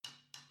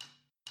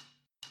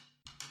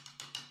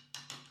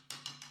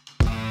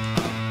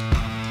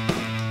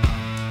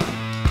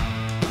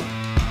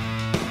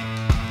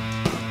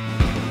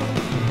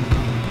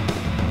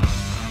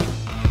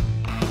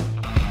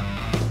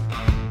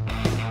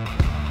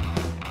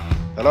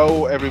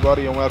Hello,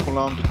 everybody, and welcome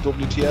along to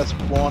WTS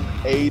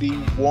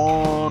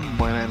 181.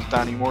 My name's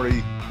Danny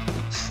Murray.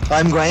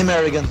 I'm Graham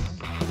Merrigan.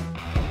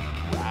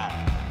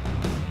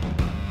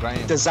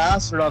 Graham.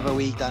 Disaster of a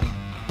week, Danny.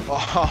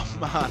 Oh,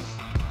 man.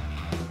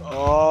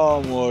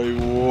 Oh,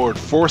 my word.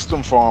 First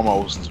and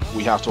foremost,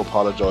 we have to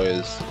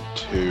apologise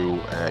to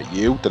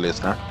you, the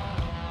listener,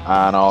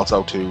 and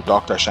also to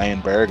Dr.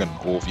 Shane Bergen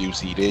of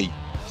UCD,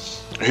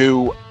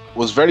 who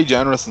was very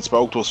generous and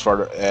spoke to us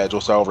for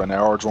just over an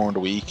hour during the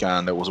week,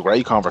 and it was a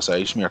great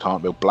conversation. We were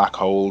talking about black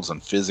holes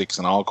and physics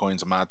and all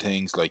kinds of mad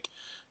things, like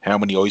how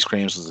many ice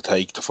creams does it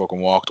take to fucking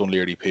walk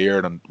Dunleary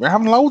Pier, and we're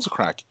having loads of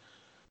crack.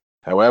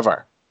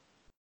 However,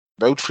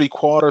 about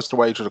 3/4 the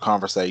way through the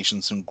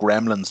conversation, some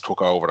gremlins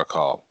took over the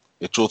call.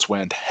 It just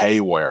went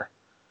haywire,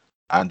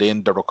 and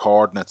in the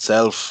recording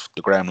itself,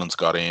 the gremlins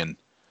got in,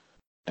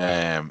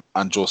 and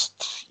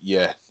just,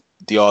 yeah,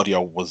 the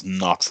audio was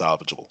not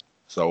salvageable.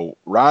 So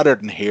rather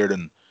than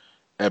hearing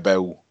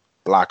about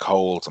black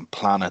holes and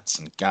planets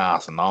and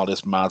gas and all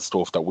this mad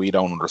stuff that we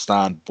don't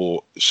understand,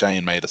 but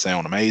Shane made it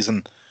sound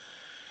amazing,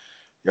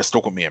 you're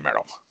stuck with me and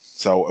Merrill.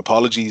 So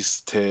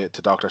apologies to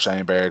Dr.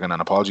 Shane Bergen,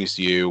 and apologies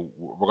to you.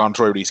 We're going to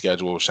try to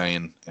reschedule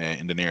Shane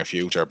in the near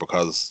future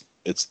because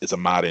it's a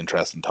mad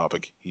interesting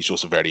topic. He's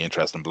just a very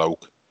interesting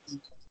bloke.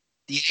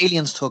 The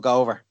aliens took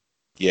over.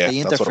 Yeah,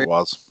 that's what it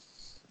was.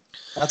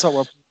 That's what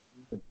we're...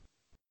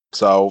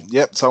 So,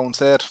 yep, so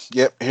instead,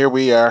 yep, here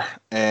we are,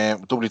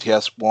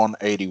 WTS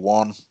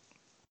 181,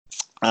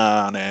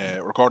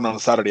 and recording on a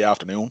Saturday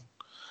afternoon,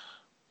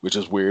 which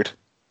is weird.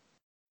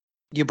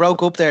 You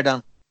broke up there,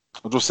 Dan.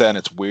 I'm just saying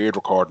it's weird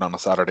recording on a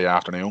Saturday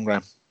afternoon,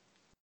 Graham.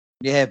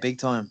 Yeah, big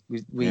time.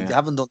 We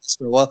haven't done this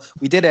for a while.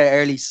 We did an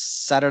early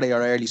Saturday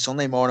or early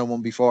Sunday morning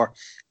one before.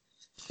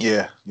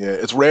 Yeah.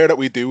 It's rare that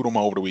we do them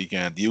over the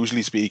weekend.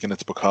 Usually speaking,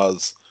 it's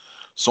because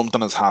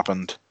something has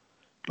happened,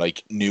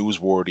 like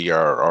newsworthy,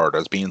 or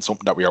there's been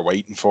something that we are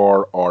waiting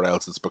for, or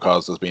else it's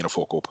because there's been a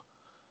fuck up.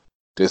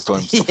 This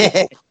time it's the fuck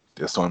up.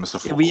 This time it's the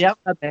fuck up. We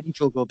haven't had any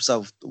fuck up,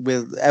 so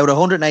out of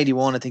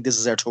 181, I think this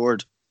is our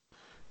third.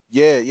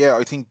 Yeah,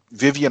 I think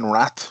Vivian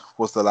Rat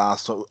was the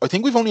last. I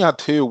think we've only had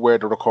two where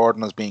the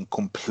recording has been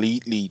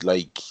completely,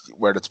 like,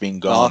 where it's been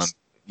gone. And,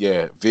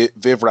 yeah,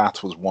 Viv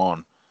Rat was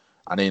one.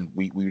 And then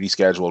we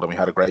rescheduled, and we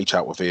had a great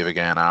chat with Viv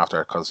again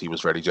after, because he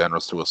was very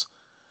generous to us.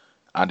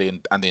 And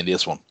then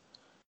this one.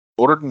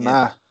 Other than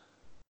that,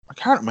 I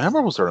can't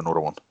remember. Was there another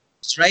one?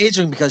 It's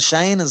raging because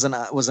Shane was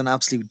an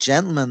absolute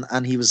gentleman,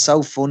 and he was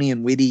so funny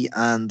and witty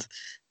and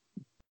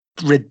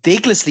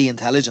ridiculously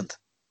intelligent.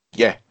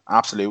 Yeah,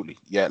 absolutely.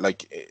 Yeah,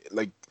 like,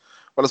 well,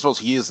 I suppose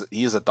he is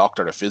a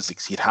doctor of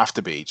physics. He'd have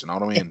to be, do you know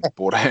what I mean?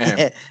 But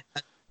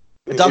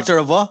a doctor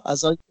of what,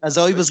 as I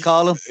was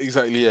calling.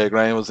 Exactly. Yeah,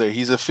 Graham was there.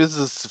 He's a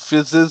physicist.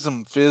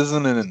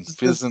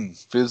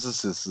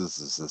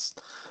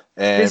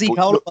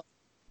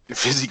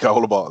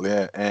 Physicolaball,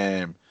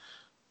 yeah.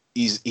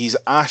 He's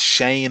at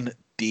Shane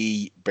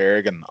D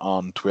Bergen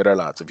on Twitter,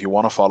 lads. If you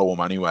want to follow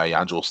him anyway,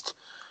 and just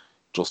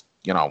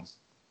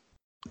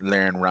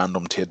learn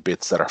random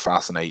tidbits that are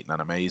fascinating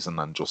and amazing,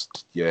 and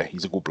just, yeah,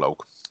 he's a good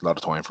bloke. A lot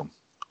of time from,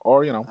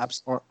 or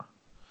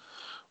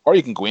or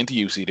you can go into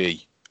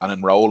UCD and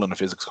enroll in a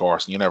physics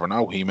course, and you never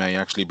know, he may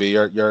actually be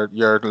your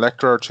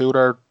lecturer,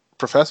 tutor,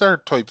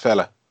 professor type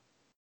fella.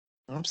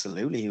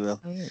 Absolutely, he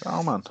will.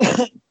 Oh man.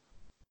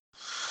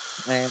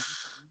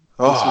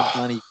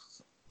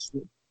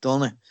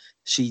 Done it.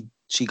 She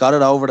got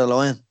it over the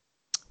line.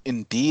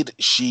 Indeed,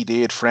 she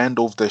did. Friend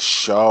of the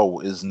show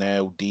is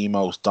now the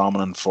most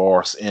dominant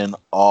force in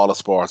all of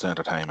sports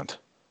entertainment.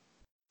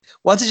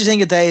 What did you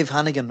think of Dave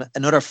Hannigan,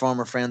 another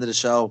former friend of the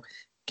show,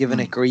 giving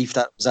it grief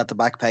that was at the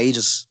back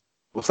pages?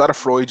 Was that a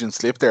Freudian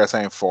slip there,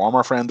 saying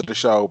former friend of the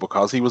show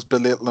because he was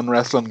belittling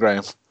wrestling,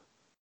 Graham?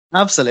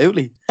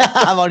 Absolutely.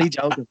 I'm only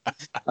joking.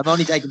 I'm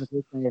only taking the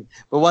piss man.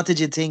 But what did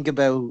you think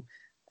about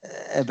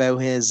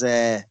his?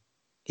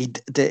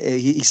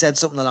 He said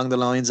something along the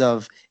lines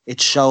of,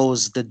 it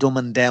shows the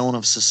dumbing down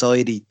of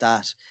society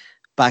that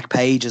back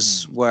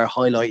pages were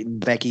highlighting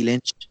Becky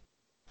Lynch.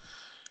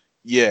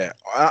 Yeah,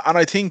 and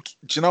I think,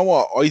 do you know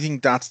what? I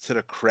think that's to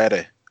the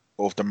credit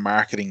of the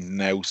marketing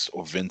nous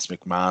of Vince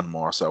McMahon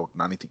more so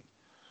than anything.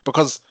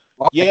 Because,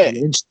 well,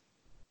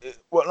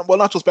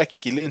 not just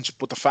Becky Lynch,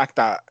 but the fact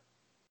that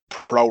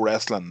pro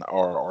wrestling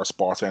or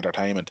sports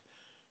entertainment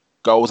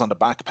goes on the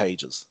back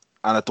pages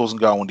and it doesn't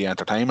go in the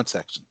entertainment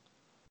section.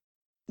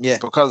 Yeah.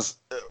 Because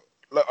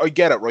I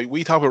get it, right?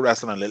 We talk about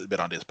wrestling a little bit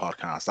on this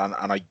podcast, and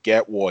I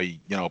get why,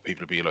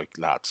 people be like,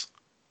 lads,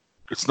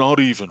 it's not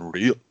even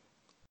real,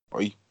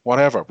 right?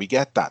 Whatever, we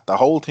get that. The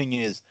whole thing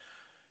is,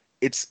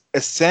 it's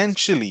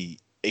essentially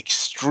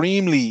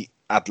extremely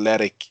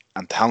athletic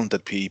and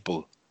talented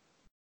people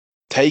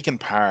taking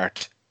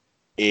part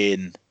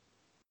in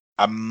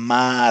a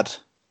mad,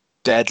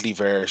 deadly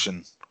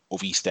version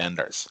of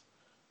EastEnders.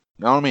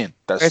 You know what I mean?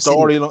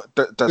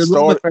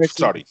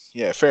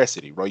 Fair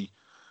City, right?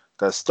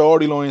 There's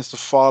storylines to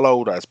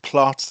follow, there's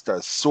plots,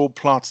 there's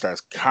subplots,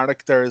 there's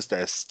characters,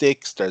 there's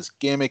sticks, there's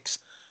gimmicks.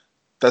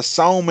 There's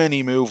so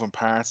many moving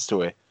parts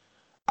to it.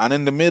 And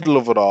in the middle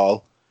of it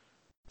all,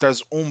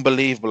 there's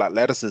unbelievable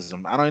athleticism.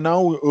 And I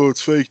know, oh,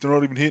 it's fake, they're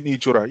not even hitting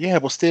each other. Yeah,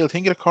 but still,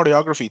 think of the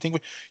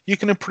choreography. You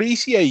can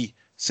appreciate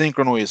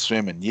synchronized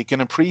swimming. You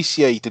can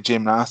appreciate the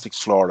gymnastics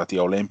floor at the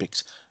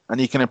Olympics. And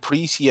you can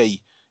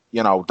appreciate,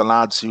 the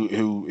lads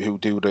who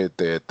do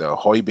the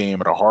high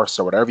beam or the horse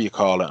or whatever you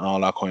call it and all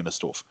that kind of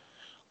stuff.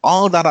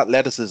 All that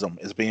athleticism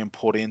is being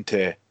put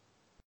into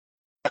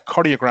a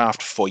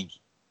choreographed fight.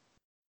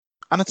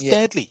 And it's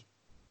deadly.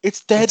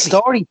 It's deadly. It's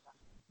story.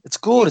 It's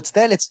good. It's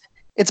deadly.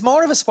 It's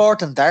more of a sport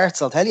than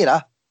darts, I'll tell you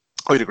that.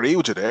 I'd agree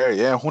with you there.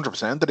 Yeah,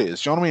 100% it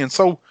is. Do you know what I mean?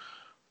 So,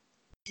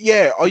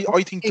 yeah,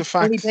 I think the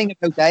fact... The funny thing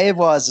about Dave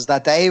is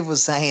that Dave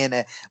was saying,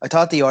 I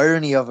thought the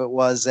irony of it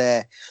was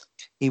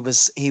he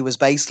was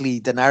basically,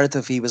 the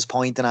narrative he was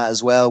pointing at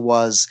as well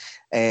was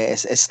a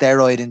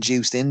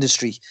steroid-induced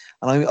industry.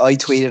 And I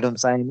tweeted him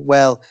saying,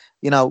 well,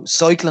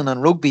 cycling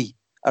and rugby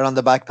are on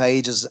the back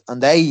pages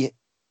and they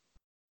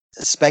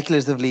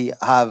speculatively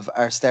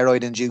are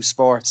steroid-induced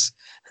sports.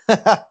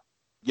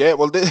 Yeah,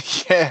 well,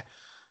 yeah.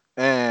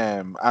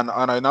 And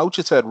I know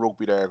you said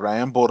rugby there,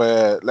 Graham,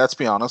 but let's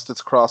be honest,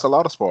 it's across a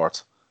lot of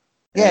sports.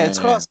 Yeah, it's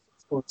across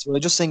sports. So I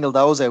just singled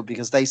those out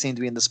because they seem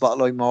to be in the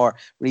spotlight more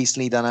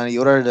recently than any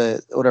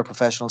other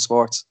professional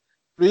sports.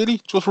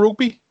 Really? Just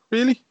rugby?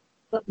 Really?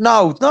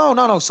 No.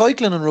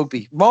 Cycling and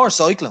rugby. More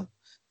cycling.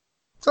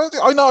 So,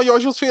 I know, I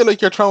just feel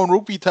like you're throwing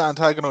rugby to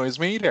antagonise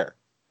me there.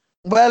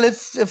 Well,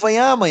 if I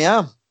am, I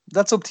am.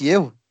 That's up to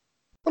you.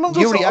 Well,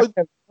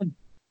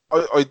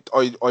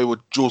 I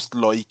would just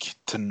like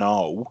to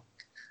know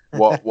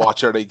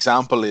what your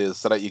example is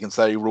so that you can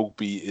say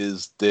rugby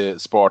is the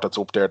sport that's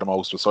up there the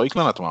most with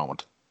cycling at the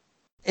moment.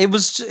 It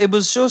was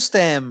just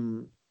a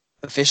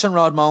fishing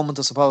rod moment,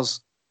 I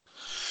suppose.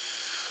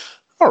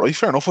 All right,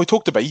 fair enough. I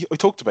took the bait.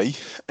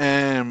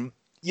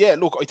 Yeah,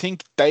 look, I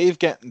think Dave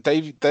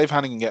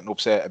Hannigan getting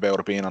upset about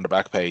it being on the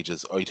back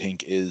pages, I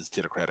think, is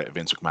to the credit of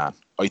Vince McMahon.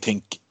 I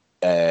think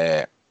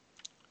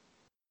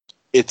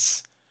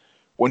it's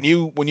when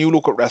you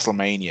look at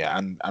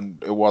WrestleMania,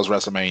 and it was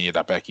WrestleMania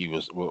that Becky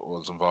was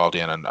involved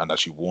in and that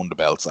she won the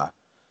belts at.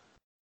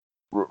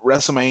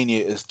 WrestleMania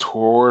is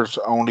toured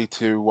only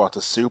to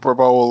the Super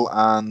Bowl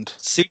and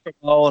the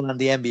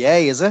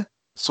NBA, is it?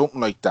 Something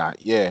like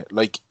that, yeah.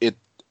 Like it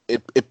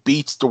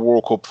beats the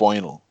World Cup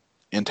final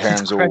in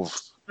terms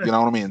of, you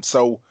know what I mean?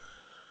 So,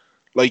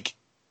 like,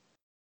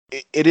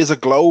 it is a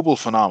global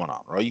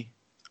phenomenon, right?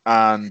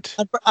 And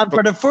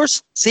for the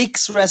first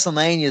 6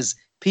 WrestleManias,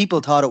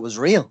 people thought it was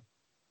real.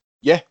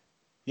 Yeah.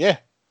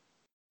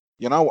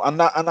 And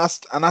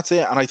that's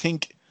it. And I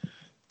think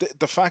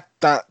the fact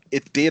that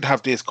it did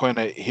have this kind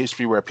of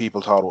history where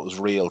people thought it was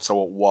real,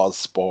 so it was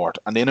sport,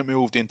 and then it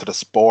moved into the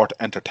sport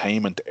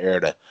entertainment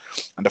era,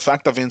 and the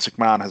fact that Vince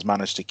McMahon has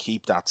managed to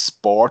keep that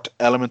sport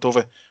element of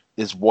it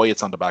is why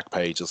it's on the back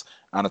pages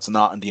and it's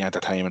not in the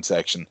entertainment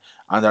section,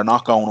 and they're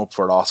not going up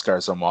for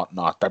Oscars and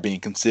whatnot. They're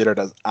being considered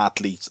as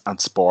athletes and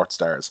sports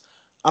stars,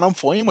 and I'm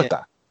fine with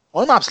that.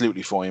 I'm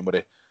absolutely fine with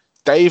it.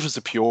 Dave is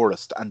a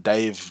purist, and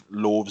Dave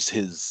loves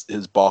his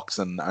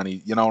boxing, and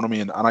he, you know what I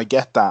mean. And I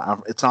get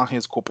that it's not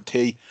his cup of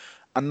tea,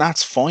 and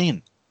that's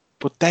fine.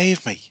 But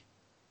Dave, mate,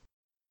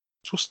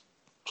 just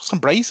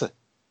embrace it.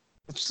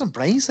 Just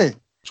embrace it.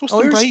 Just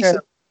embrace it.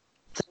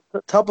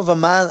 Top of a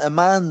man's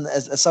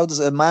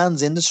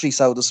industry,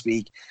 so to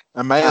speak.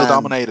 A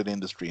male-dominated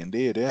industry,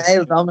 indeed. Yeah.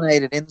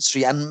 Male-dominated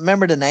industry, and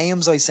remember the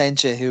names I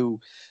sent you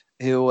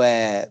who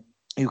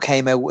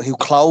came out, who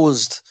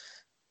closed.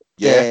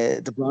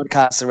 The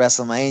broadcast of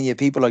WrestleMania,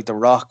 people like The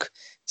Rock,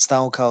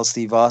 Stone Cold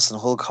Steve Austin,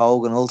 Hulk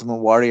Hogan, Ultimate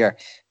Warrior,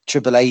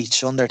 Triple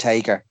H,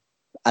 Undertaker,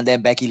 and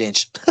then Becky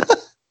Lynch.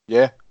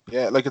 yeah,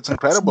 like it's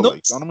incredible.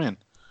 Like, you know what I mean?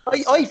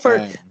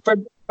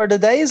 For the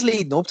days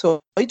leading up to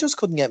it, I just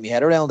couldn't get my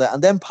head around it.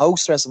 And then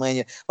post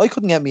WrestleMania, I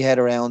couldn't get my head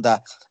around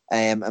that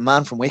a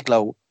man from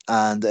Wicklow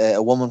and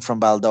a woman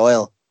from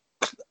Baldoyle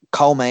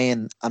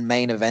co-main and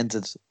main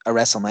evented a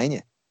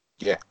WrestleMania.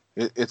 Yeah,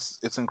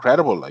 it's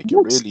incredible. Like, it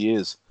really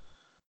is.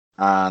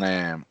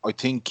 And I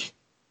think,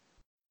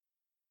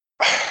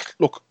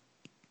 look,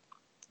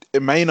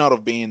 it may not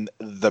have been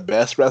the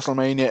best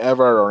WrestleMania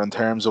ever, or in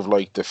terms of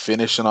like the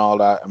finish and all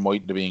that, it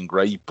mightn't have been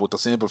great. But the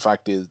simple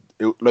fact is,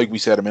 like we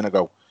said a minute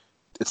ago,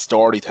 it's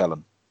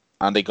storytelling,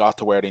 and they got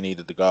to where they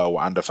needed to go.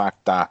 And the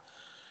fact that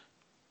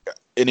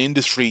an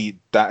industry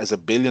that is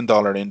 $1 billion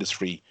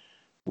industry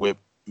with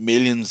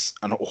millions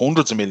and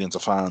hundreds of millions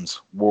of fans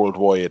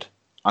worldwide,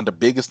 and the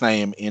biggest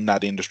name in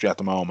that industry at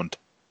the moment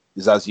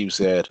is, as you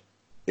said,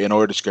 an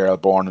Irish girl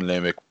born in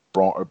Limerick,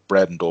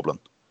 bred in Dublin.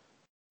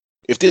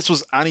 If this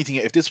was anything,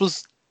 if this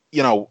was,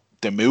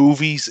 the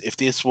movies, if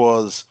this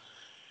was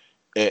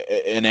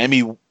an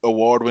Emmy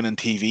award-winning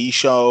TV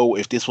show,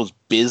 if this was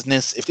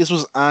business, if this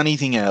was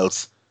anything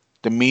else,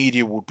 the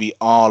media would be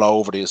all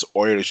over this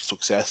Irish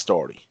success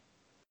story.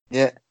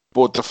 Yeah.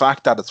 But the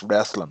fact that it's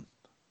wrestling,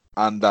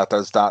 and that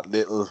there's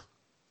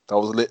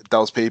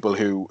those people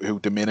who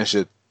diminish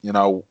it,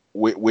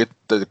 with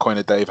the kind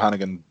of Dave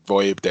Hannigan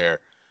vibe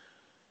there,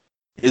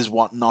 is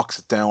what knocks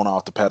it down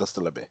off the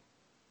pedestal a bit.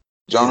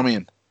 Do you know what I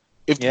mean?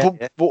 Yeah,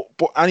 yeah.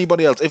 But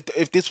anybody else,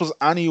 if this was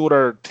any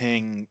other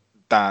thing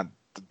that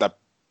that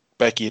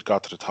Becky had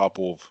got to the top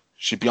of,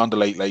 she'd be on the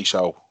Late Late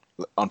Show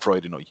on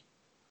Friday night.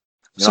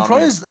 You know what I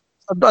mean? Surprised.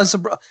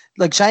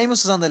 Like Seamus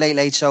was on the Late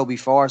Late Show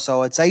before,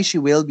 so I'd say she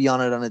will be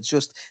on it. And it's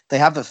just they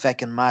have a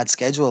fucking mad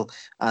schedule,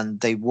 and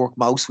they work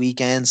most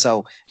weekends,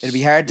 so it'd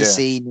be hard to Yeah.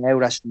 see now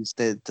that she's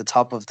the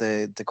top of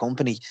the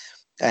company.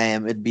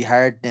 It'd be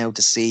hard now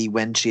to see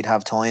when she'd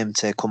have time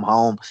to come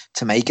home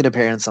to make an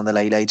appearance on the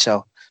Late Late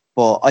Show.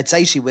 But I'd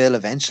say she will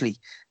eventually.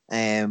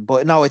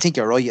 But no, I think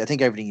you're right. I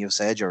think everything you've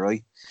said, you're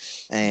right.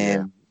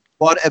 Yeah.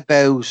 What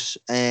about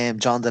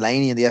John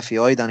Delaney and the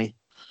FEI, Danny?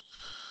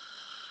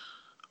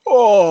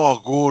 Oh,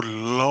 good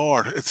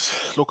lord!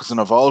 It's an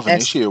evolving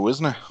Yes. issue,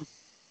 isn't it?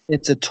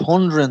 It's a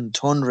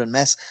thundering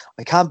mess.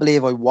 I can't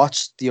believe I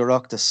watched the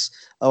Oireachtas.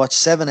 I watched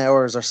 7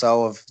 hours or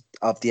so of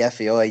the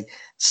FEI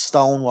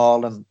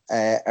stonewalling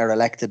our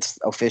elected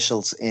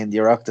officials in the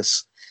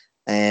Oireachtas.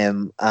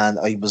 And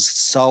I was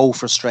so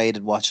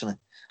frustrated watching it.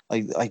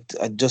 I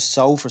just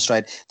so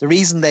frustrated. The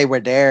reason they were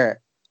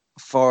there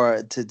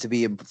to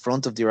be in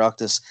front of the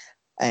Oireachtas,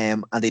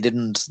 and they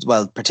didn't,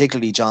 well,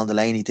 particularly John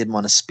Delaney didn't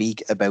want to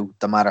speak about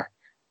the matter.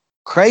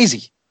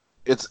 Crazy.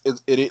 It's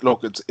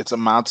a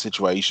mad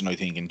situation, I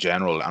think, in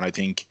general, and I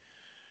think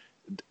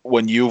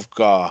when you've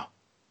got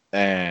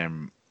like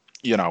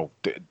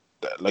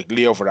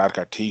Leo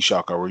Varadkar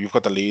Taoiseach, where you've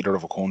got the leader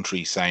of a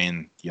country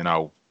saying,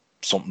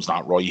 something's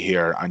not right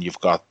here, and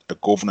you've got a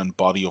governing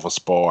body of a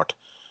sport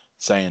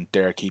saying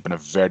they're keeping a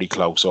very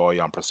close eye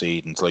on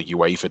proceedings, like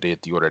UEFA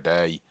did the other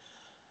day,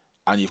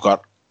 and you've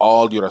got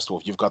all the other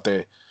stuff. You've got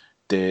the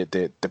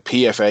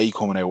PFA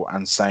coming out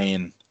and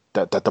saying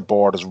that the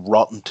board is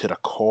rotten to the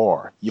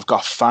core. You've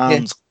got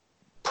fans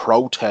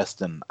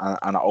protesting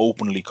and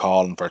openly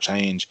calling for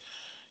change.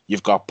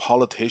 You've got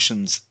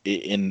politicians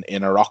in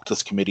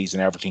Oireachtas committees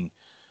and everything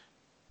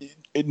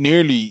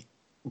nearly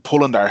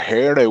pulling their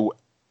hair out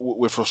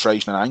with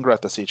frustration and anger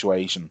at the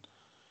situation.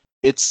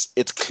 It's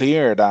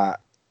clear that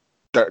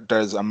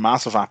there's a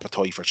massive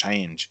appetite for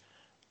change,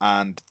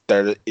 and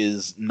there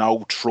is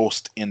no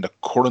trust in the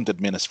current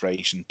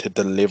administration to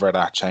deliver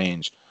that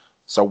change.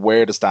 So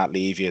where does that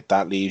leave you?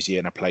 That leaves you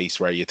in a place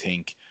where you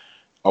think,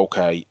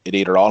 okay, it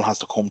either all has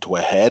to come to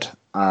a head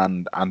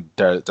and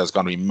there's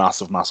going to be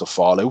massive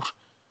fallout,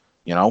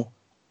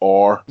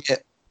 or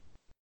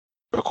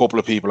a couple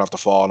of people have to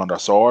fall on their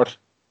sword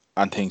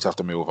and things have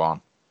to move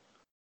on.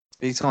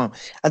 Big time.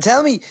 And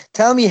tell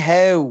me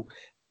how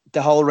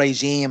the whole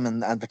regime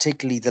and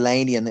particularly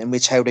Delaney and in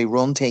which how they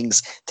run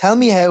things, tell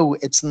me how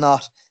it's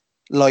not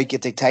like a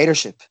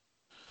dictatorship.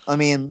 I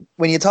mean,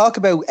 when you talk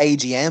about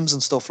AGMs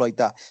and stuff like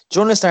that,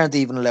 journalists aren't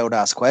even allowed to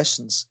ask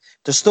questions.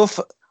 There's stuff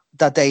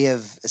that they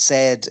have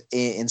said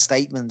in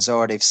statements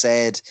or they've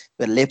said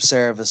with lip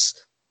service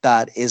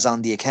that is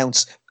on the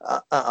accounts.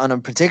 And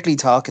I'm particularly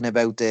talking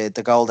about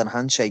the golden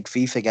handshake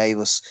FIFA gave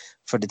us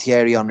for the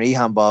Thierry Henry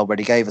handball, where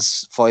they gave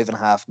us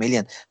 5.5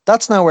 million.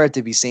 That's nowhere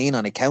to be seen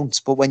on accounts.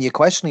 But when you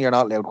question it, you're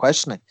not allowed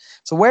questioning.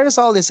 So where is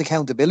all this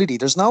accountability?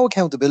 There's no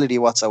accountability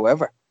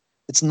whatsoever.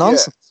 It's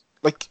nonsense.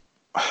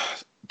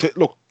 Yeah,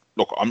 look.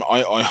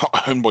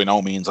 I'm by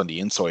no means on the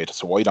inside,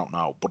 so I don't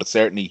know. But it's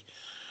certainly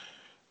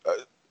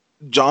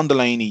John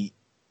Delaney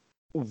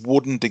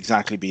wouldn't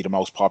exactly be the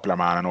most popular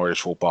man in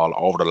Irish football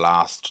over the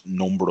last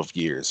number of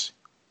years,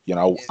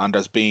 and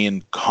there's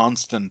been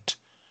constant.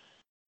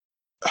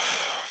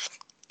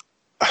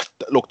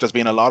 Look, there's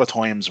been a lot of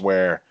times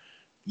where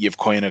you've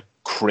kind of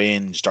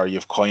cringed or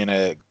you've kind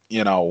of,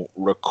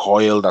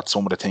 recoiled at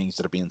some of the things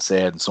that have been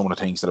said and some of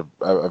the things that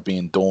have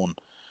been done.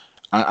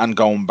 And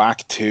going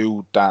back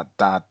to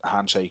that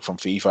handshake from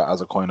FIFA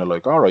as a kind of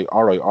like, all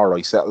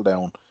right, settle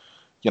down.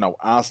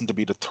 Asking to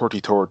be the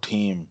 33rd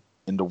team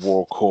in the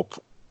World Cup.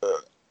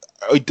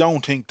 I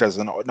don't think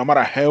no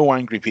matter how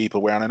angry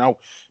people were, and I know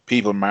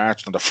people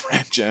marched on the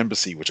French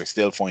embassy, which I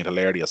still find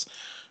hilarious,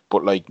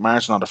 but like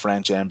marching on the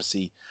French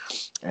embassy,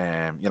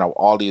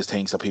 all these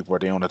things that people were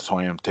doing at the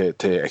time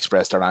to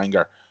express their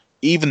anger,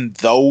 even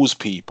those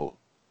people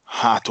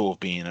had to have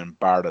been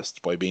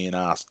embarrassed by being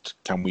asked,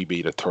 can we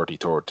be the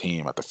 33rd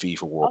team at the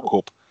FIFA World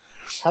Cup?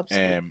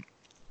 Absolutely.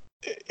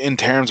 In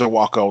terms of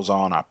what goes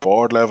on at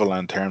board level, and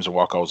in terms of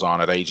what goes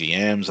on at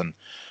AGMs and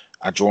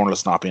a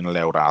journalist not being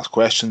allowed to ask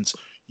questions,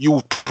 you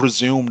would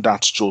presume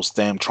that's just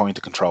them trying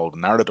to control the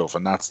narrative,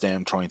 and that's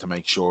them trying to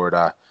make sure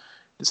that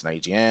it's an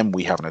AGM,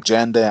 we have an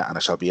agenda, and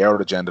it shall be our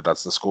agenda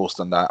that's discussed,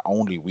 and that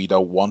only we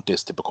don't want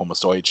this to become a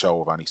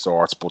sideshow of any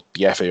sorts. But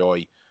the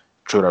FAI,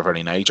 through their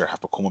very nature,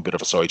 have become a bit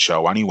of a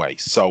sideshow anyway.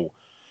 So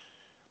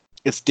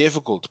it's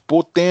difficult.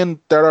 But then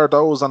there are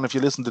those, and if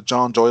you listen to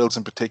John Giles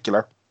in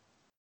particular,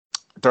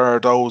 there are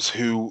those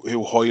who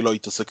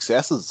highlight the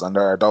successes, and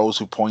there are those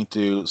who point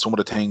to some of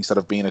the things that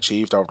have been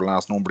achieved over the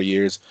last number of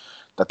years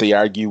that they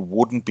argue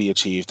wouldn't be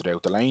achieved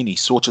without Delaney,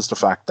 such as the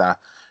fact that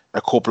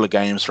a couple of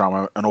games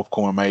from an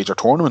upcoming major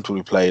tournament will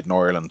be played in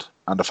Ireland,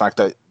 and the fact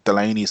that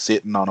Delaney's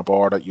sitting on a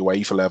board at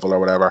UEFA level or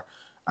whatever,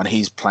 and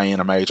he's playing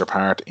a major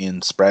part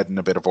in spreading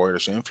a bit of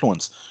Irish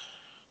influence.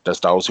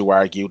 There's those who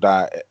argue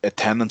that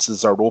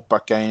attendances are up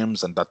at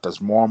games and that there's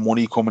more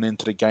money coming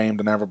into the game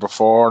than ever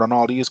before and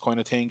all these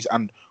kind of things.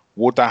 And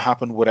would that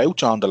happen without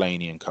John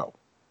Delaney and co?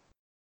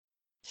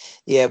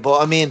 Yeah,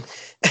 but I mean,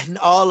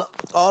 all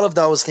of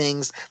those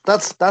things.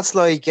 That's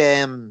like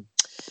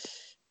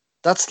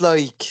that's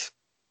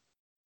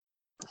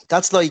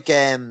like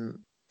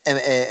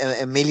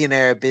a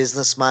millionaire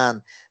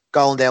businessman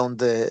going down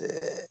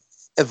the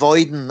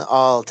avoiding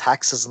all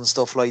taxes and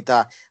stuff like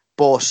that.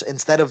 But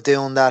instead of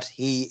doing that,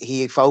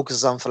 he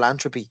focuses on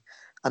philanthropy,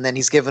 and then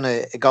he's given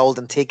a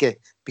golden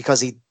ticket because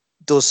he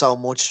does so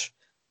much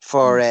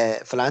for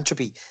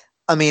philanthropy.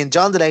 I mean,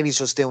 John Delaney's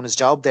just doing his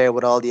job there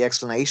with all the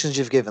explanations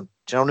you've given.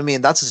 Do you know what I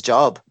mean? That's his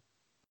job.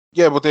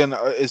 Yeah, but then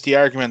is the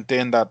argument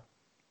then that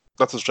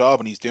that's his job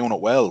and he's doing it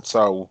well?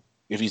 So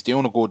if he's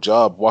doing a good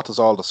job, what does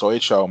all the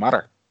sideshow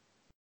matter?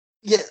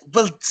 Yeah,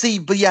 well, see,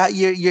 but yeah,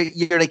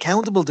 you're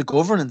accountable to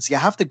governance. You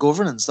have the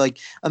governance. Like,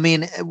 I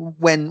mean,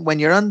 when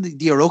you're on the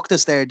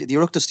Oireachtas there, the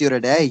Oireachtas the other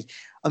day,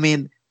 I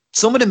mean,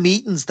 some of the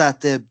meetings that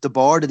the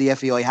board of the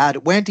FAI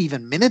had weren't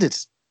even minuted.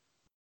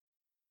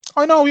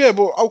 I know, yeah,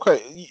 but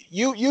okay,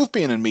 you've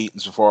been in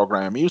meetings before,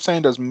 Graham. Are you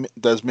saying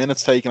there's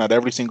minutes taken at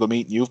every single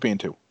meeting you've been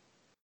to?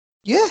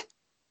 Yeah,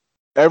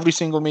 every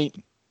single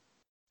meeting.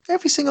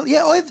 Every single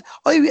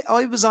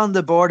I was on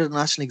the board of the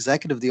National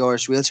Executive of the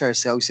Irish Wheelchair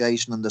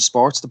Association and the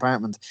sports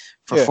department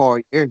for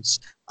 4 years,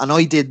 and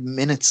I did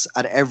minutes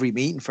at every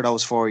meeting for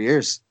those 4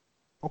 years.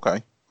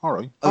 Okay, all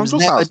right. I'm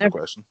just asking the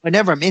question. I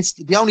never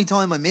missed. The only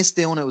time I missed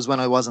doing it was when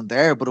I wasn't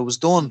there, but it was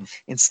done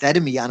instead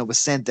of me, and it was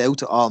sent out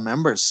to all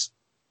members.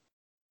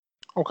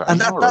 Okay,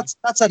 and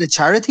that's at a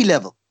charity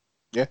level.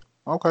 Yeah.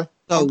 Okay.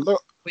 So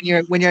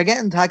when you're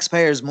getting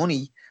taxpayers'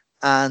 money,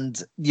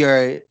 and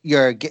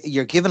you're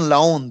giving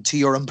loan to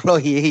your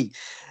employee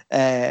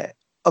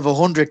of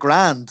 100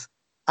 grand,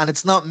 and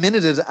it's not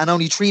minuted, and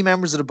only 3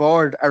 members of the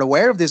board are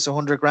aware of this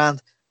 100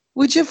 grand,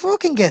 would you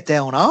fucking get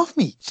down off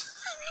me?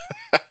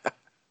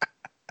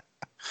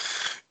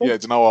 Yeah, do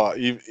you know what?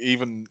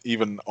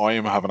 Even I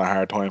am having a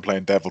hard time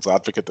playing devil's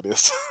advocate to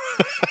this.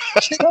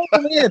 You know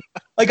what I mean?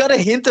 I got a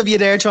hint of you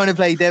there trying to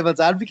play devil's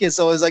advocate,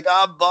 so I was like,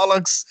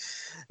 bollocks.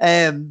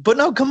 But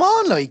no, come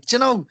on, like, do you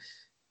know.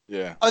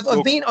 Yeah,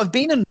 I've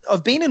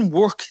been in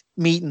work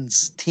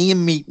meetings,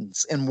 team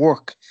meetings in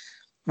work,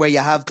 where you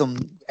have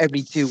them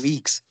every 2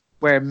 weeks,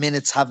 where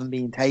minutes haven't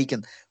been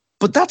taken.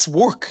 But that's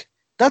work.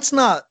 That's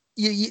not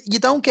you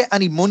don't get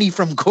any money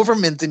from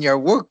government in your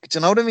work. Do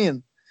you know what I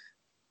mean?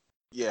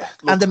 Yeah.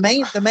 Look, and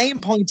the main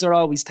points are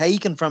always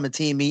taken from a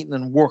team meeting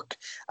and work,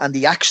 and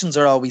the actions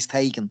are always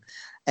taken.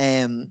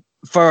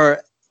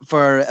 For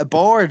a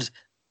board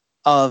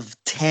of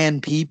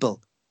 10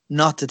 people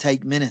not to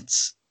take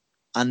minutes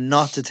and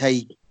not to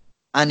take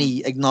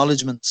any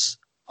acknowledgements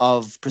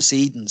of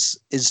proceedings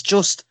is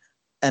just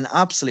an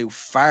absolute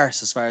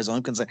farce as far as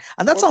I'm concerned.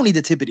 And that's only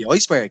the tip of the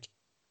iceberg.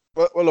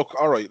 Well, look,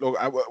 all right. Look,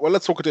 well,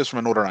 let's look at this from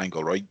another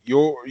angle, right?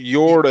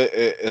 You're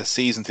a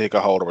season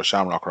ticket holder with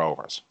Shamrock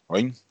Rovers,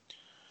 right?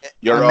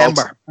 You're a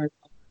member.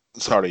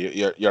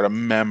 You're a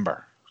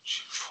member.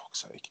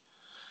 Fuck's sake.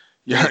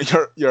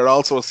 You're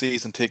also a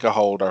season ticket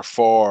holder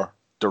for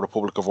the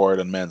Republic of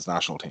Ireland men's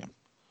national team.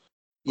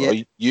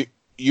 Right? Yeah.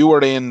 You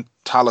were in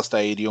Tallaght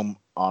Stadium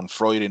on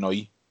Friday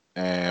night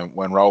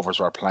when Rovers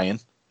were playing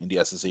in the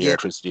SSE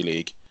Electricity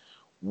League.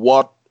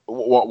 What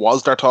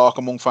was there talk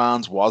among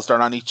fans? Was there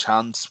any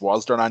chance?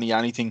 Was there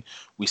anything?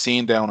 We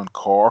seen down in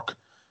Cork,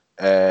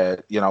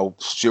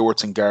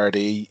 Stewarts and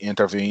Gardaí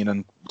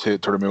intervening to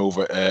remove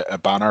a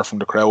banner from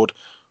the crowd.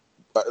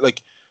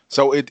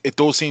 So it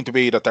does seem to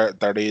be that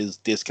there is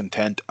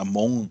discontent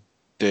among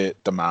the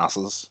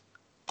masses.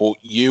 But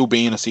you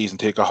being a season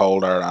ticket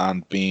holder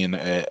and being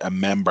a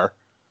member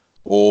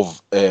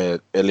of a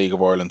League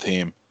of Ireland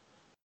team,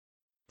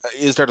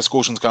 is there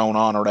discussions going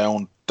on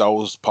around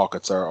those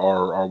pockets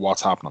or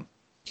what's happening?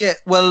 Yeah,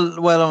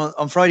 well,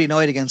 on Friday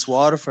night against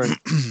Waterford,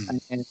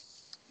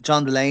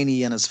 John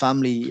Delaney and his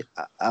family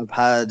have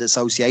had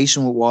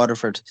association with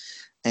Waterford,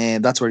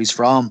 and that's where he's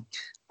from.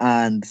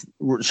 And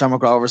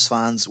Shamrock Rovers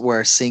fans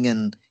were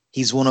singing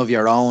 "He's one of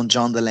your own,"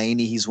 John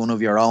Delaney, "He's one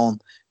of your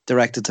own,"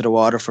 directed to the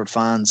Waterford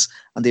fans,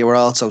 and they were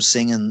also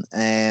singing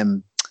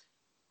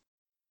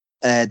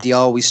 "They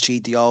always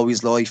cheat, they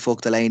always lie,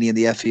 fuck Delaney and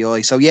the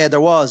FAI." So yeah,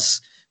 there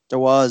was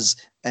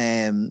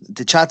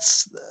the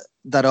chats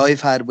that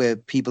I've had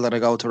with people that I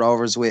go to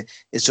Rovers with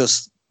is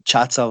just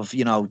chats of,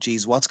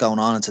 geez, what's going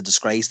on? It's a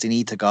disgrace. They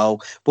need to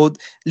go. But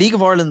League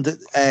of Ireland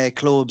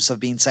clubs have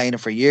been saying it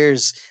for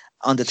years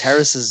on the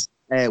terraces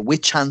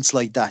with chants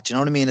like that. Do you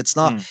know what I mean? It's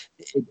not.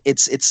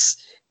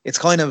 It's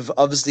kind of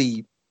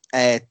obviously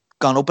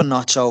gone up a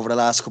notch over the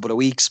last couple of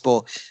weeks,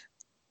 but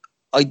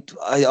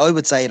I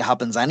would say it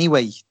happens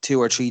anyway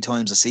 2 or 3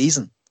 times a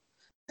season,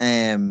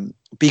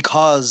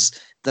 because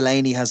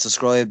Delaney has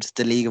described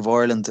the League of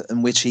Ireland,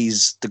 in which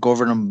he's the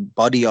governing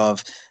body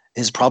of,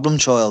 his problem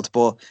child.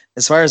 But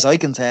as far as I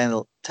can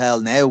tell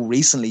now,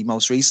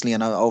 most recently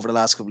and over the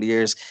last couple of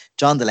years,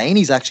 John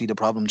Delaney's actually the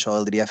problem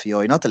child of the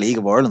FAI, not the League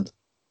of Ireland.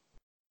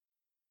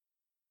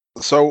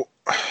 So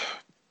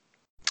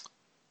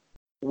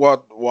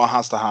what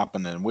has to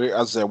happen? And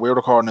as I said, we're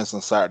recording this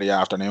on Saturday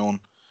afternoon.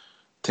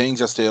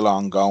 Things are still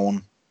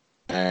ongoing.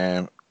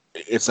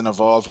 It's an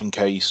evolving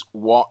case.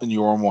 What, in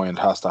your mind,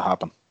 has to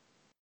happen?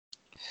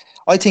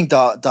 I think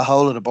the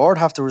whole of the board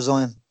have to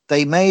resign.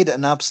 They made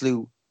an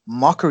absolute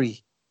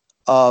mockery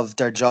of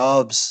their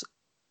jobs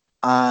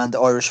and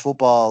Irish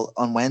football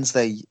on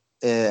Wednesday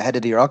ahead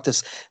of the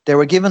Oireachtas. They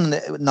were given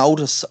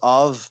notice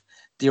of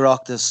the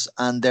Oireachtas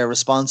and their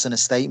response in a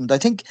statement. I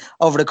think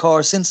over the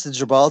course since the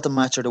Gibraltar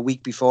match or the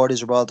week before the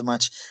Gibraltar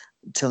match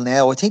till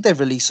now, I think they've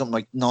released something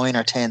like 9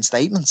 or 10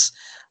 statements.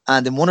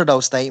 And in one of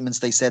those statements,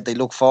 they said they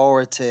look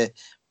forward to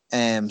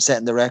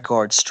setting the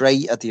record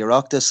straight at the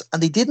Oireachtas,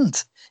 and they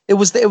didn't. It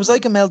was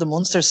like Imelda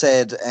Munster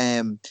said,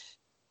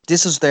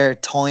 this is their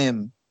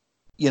time,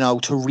 to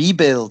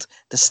rebuild,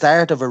 the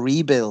start of a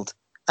rebuild.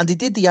 And they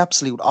did the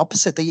absolute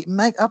opposite. They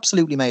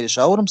absolutely made a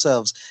show of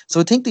themselves. So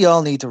I think they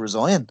all need to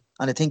resign.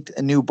 And I think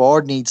a new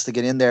board needs to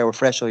get in there with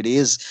fresh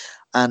ideas.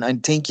 And I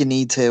think you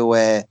need to,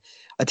 I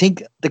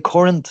think the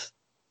current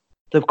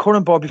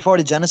board, before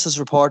the Genesis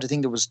report, I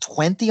think there was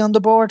 20 on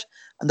the board,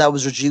 and that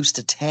was reduced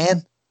to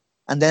 10.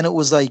 And then it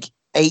was like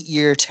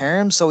 8-year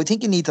terms. So I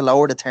think you need to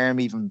lower the term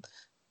even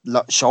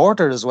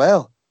shorter as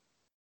well.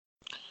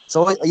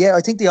 So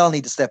I think they all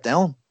need to step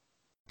down.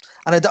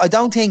 And I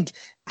don't think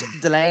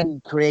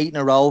Delaney creating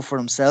a role for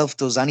himself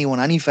does anyone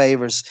any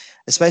favours,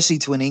 especially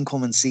to an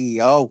incoming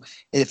CEO.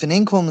 If an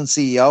incoming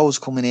CEO is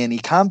coming in, he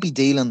can't be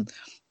dealing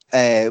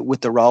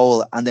with the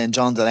role and then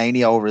John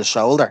Delaney over his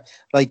shoulder.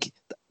 Like,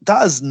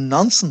 that is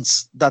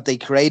nonsense that they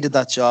created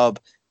that job.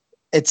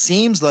 It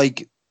seems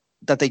like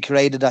that they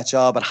created that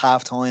job at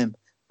half-time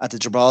at the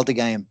Gibraltar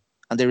game,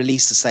 and they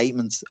released a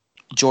statement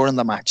during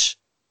the match.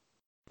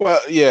 Well,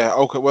 yeah,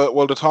 okay.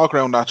 Well, the talk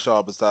around that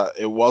job is that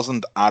it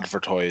wasn't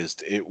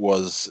advertised. It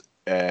was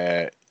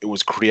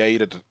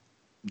created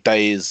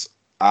days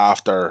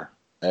after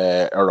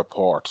a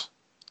report,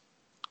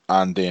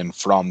 and then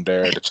from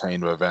there the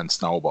chain of events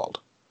snowballed.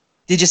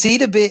 Did you see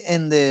the bit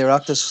in the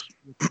Oireachtas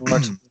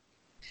report?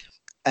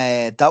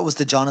 That was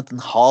the Jonathan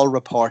Hall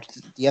report.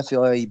 The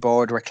FAI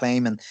board were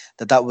claiming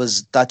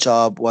that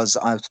job was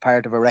as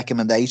part of a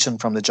recommendation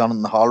from the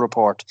Jonathan Hall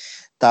report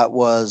that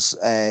was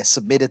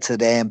submitted to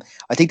them.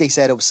 I think they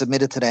said it was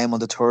submitted to them on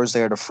the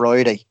Thursday or the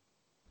Friday,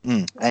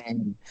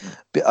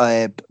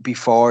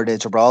 before the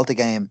Gibraltar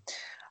game,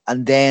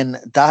 and then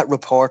that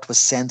report was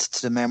sent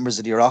to the members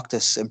of the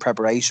Oireachtas in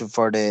preparation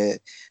for the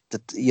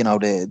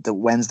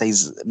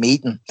Wednesday's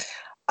meeting,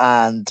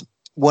 and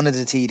one of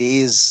the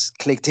TDs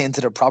clicked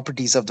into the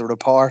properties of the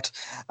report,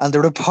 and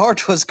the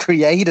report was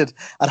created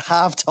at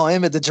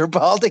half-time at the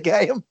Gibraltar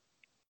game.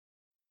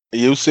 Are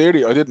you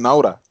serious? I didn't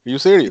know that. Are you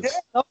serious?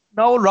 Yeah,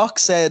 Noel Rock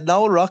said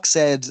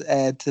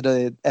to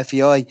the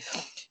FEI,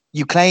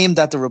 you claim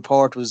that the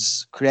report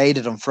was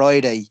created on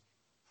Friday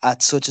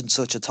at such and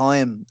such a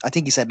time. I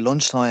think he said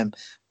lunchtime.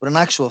 But in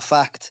actual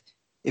fact,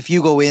 if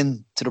you go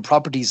in to the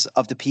properties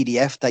of the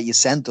PDF that you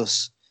sent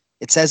us,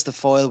 it says the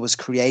file was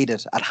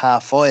created at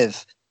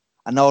 5:30.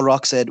 And Noel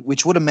Rock said,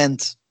 which would have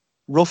meant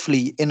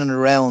roughly in and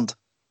around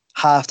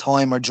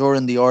half-time or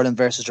during the Ireland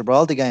versus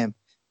Gibraltar game.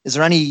 Is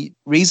there any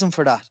reason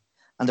for that?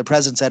 And the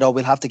president said, "Oh,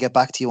 we'll have to get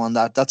back to you on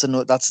that.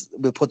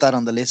 We'll put that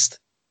on the list."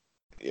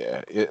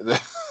 Yeah.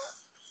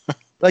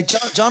 Like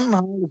John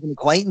Hall is an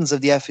acquaintance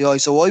of the FAI,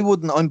 so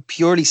I'm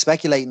purely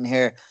speculating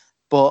here,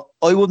 but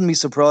I wouldn't be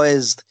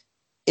surprised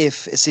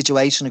if a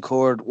situation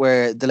occurred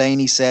where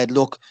Delaney said,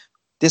 "Look,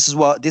 this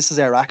is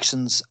our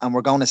actions, and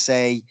we're going to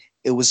say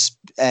it was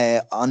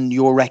on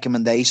your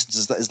recommendations.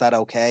 Is that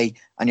okay?"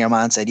 And your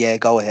man said, "Yeah,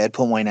 go ahead,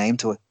 put my name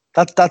to it."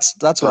 That's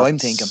what I'm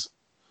thinking.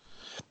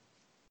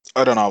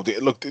 I don't know.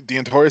 The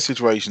entire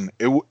situation,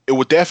 it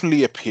would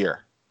definitely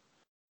appear,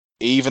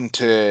 even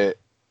to,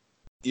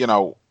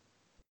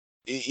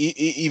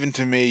 even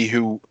to me,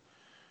 who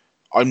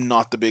I'm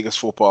not the biggest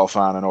football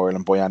fan in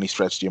Ireland by any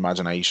stretch of the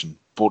imagination,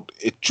 but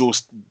it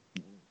just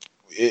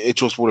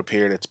would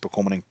appear that it's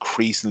becoming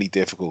increasingly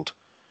difficult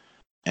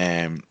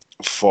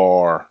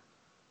for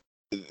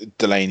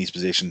Delaney's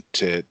position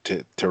to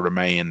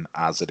remain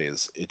as it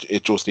is.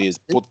 It just is.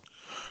 But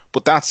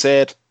that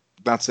said,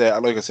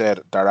 like I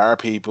said, there are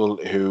people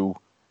who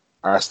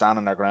are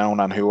standing their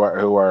ground and who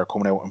are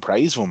coming out in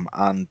praise of him.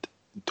 And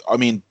I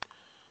mean,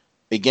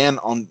 again,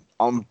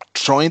 I'm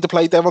trying to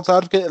play devil's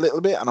advocate a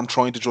little bit, and I'm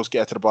trying to just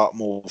get to the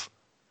bottom of,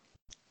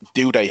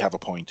 do they have a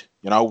point?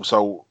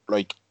 So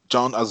like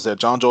John, as I said,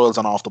 John Giles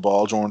on off the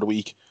ball during the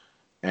week.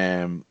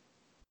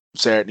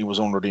 Certainly was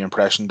under the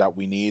impression that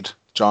we need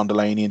John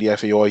Delaney in the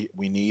FAI.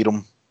 We need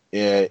him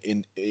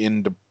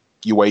in the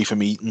UEFA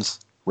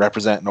meetings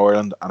representing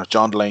Ireland, and if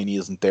John Delaney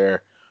isn't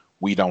there,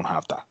 we don't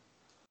have that.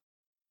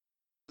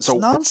 So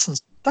it's nonsense.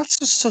 That's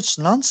just such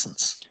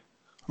nonsense.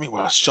 I mean,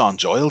 well, it's John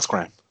Giles,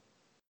 Graham.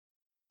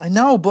 I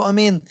know, but I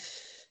mean,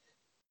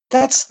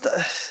 I just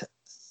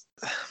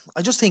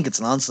think it's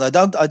nonsense. I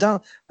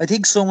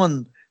think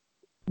someone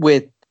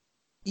with,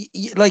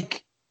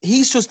 like,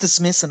 he's just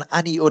dismissing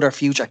any other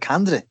future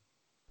candidate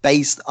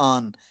based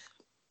on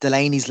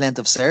Delaney's length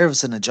of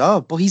service in a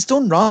job, but he's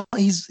done wrong.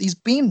 He's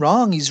been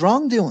wrong. He's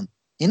wrongdoing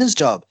in his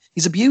job.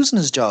 He's abusing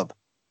his job.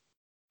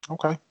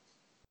 Okay.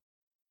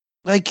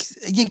 Like,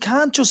 you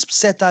can't just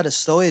set that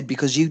aside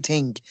because you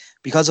think,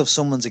 because of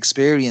someone's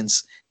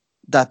experience,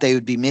 that they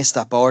would be missed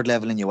at board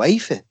level in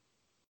UEFA.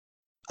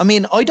 I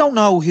mean, I don't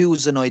know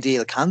who's an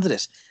ideal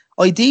candidate.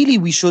 Ideally,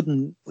 we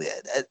shouldn't,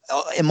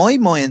 in my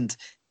mind,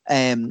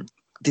 the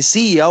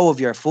CEO of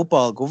your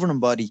football governing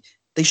body,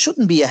 they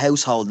shouldn't be a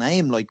household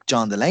name like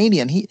John Delaney.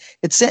 And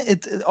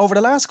over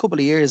the last couple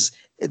of years,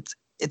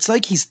 it's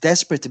like he's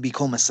desperate to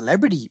become a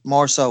celebrity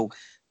more so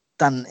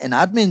than an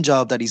admin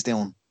job that he's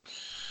doing.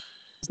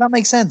 Does that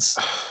make sense?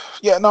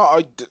 Yeah,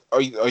 no,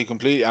 I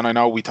completely, and I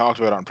know we talked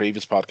about it on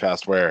previous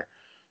podcast where,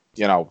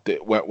 you know,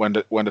 when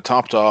the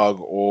top dog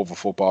of a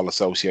football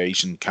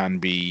association can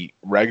be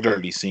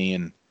regularly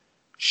seen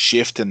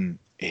shifting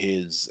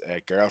his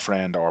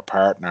girlfriend or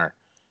partner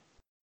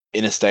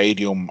in a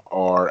stadium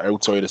or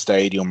outside a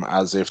stadium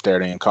as if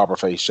they're in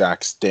Copperface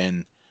Shacks,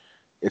 then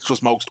it's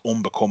just most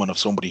unbecoming of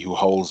somebody who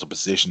holds a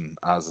position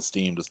as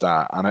esteemed as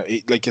that. And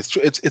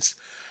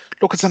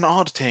it's an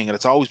odd thing, and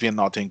it's always been an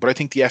odd thing. But I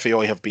think the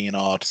FAI have been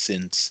odd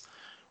since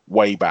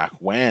way back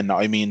when.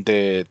 I mean,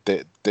 the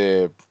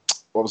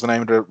what was the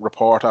name of the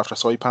report after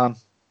Saipan?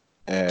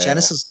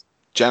 Genesis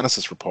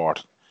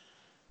report.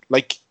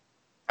 Like,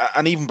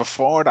 and even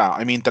before that,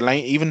 I mean,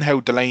 even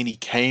how Delaney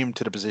came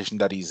to the position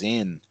that he's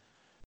in.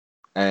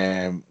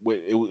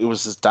 It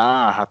was his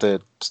dad had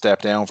to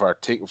step down for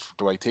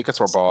the way tickets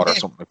were bought or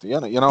something like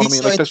that. You know what I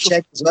mean? Like,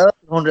 check as well,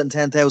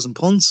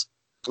 £110,000.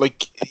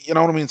 Like, you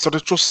know what I mean? So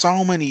there's just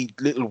so many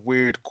little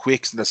weird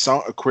quirks and there's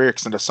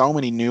so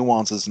many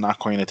nuances and that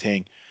kind of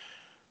thing.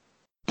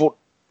 But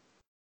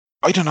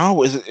I don't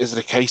know. Is it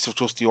a case of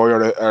just the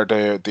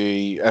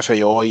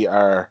FAI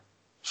are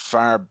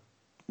far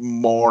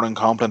more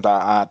incompetent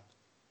at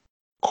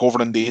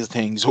covering these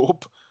things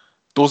up?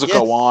 Does it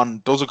go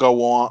on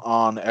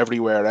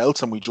everywhere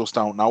else and we just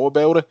don't know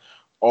about it?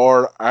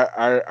 Or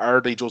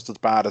are they just as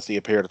bad as they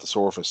appear at the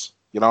surface?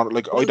 You know,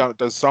 like,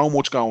 there's so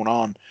much going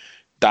on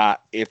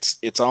that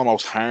it's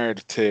almost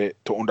hard to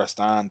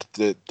understand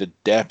the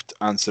depth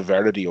and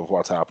severity of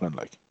what's happening.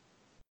 Like,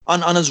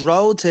 on his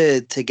road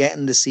to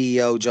getting the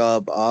CEO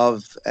job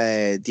of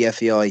the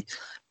FAI,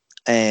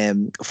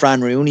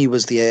 Fran Rooney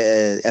was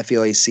the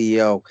FAI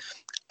CEO,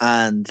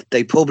 and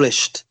they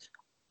published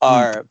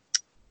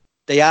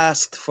they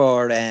asked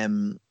for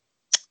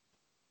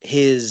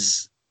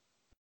his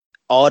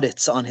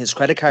audits on his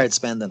credit card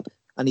spending,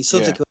 and he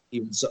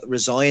subsequently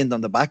resigned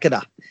on the back of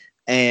that.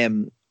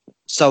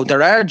 So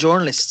there are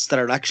journalists that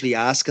are actually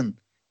asking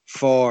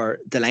for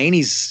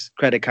Delaney's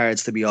credit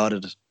cards to be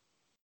audited.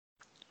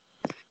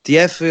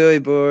 The FAI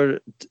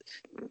board...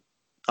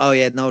 Oh,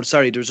 yeah, no,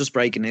 sorry, there was just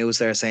breaking news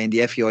there saying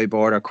the FAI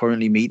board are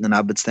currently meeting in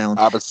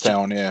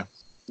Abbottstown. Yeah.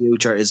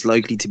 Future is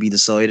likely to be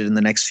decided in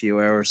the next few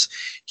hours.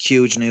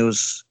 Huge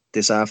news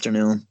this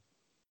afternoon.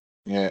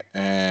 Yeah,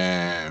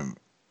 I'm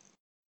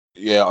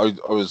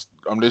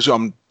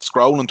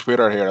scrolling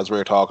Twitter here as we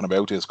were talking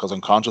about this because I'm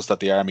conscious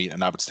that they are meeting in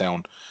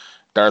Abbottstown.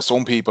 There are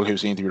some people who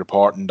seem to be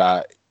reporting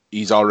that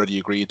he's already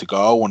agreed to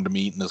go, and the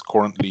meeting is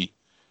currently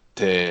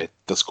to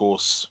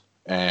discuss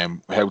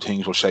how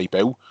things will shape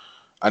out.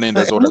 And then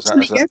there's others. How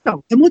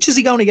much is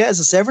he going to get as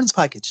a severance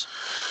package?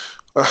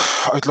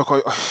 I don't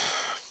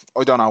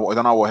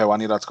know how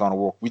any of that's going to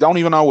work. We don't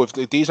even know if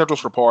these are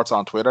just reports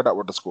on Twitter that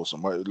we're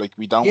discussing. Like,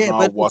 we don't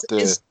know what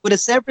would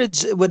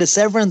a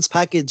severance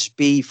package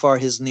be for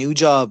his new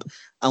job,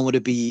 and would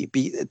it be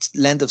its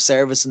length of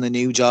service in the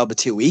new job of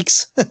 2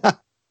 weeks?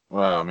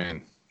 Well, I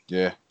mean,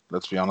 yeah.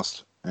 Let's be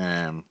honest.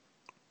 Sorry,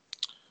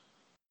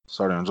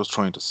 I'm just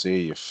trying to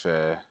see if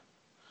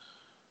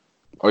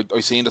I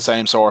seen the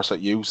same source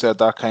that you said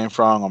that came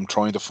from. I'm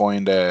trying to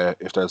find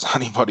if there's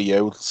anybody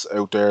else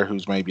out there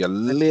who's maybe a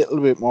little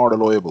bit more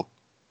reliable.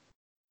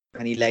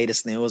 Any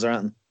latest news or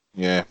anything?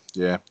 Yeah.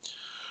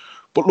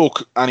 But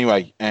look,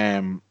 anyway,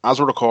 as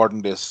we're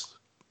recording this,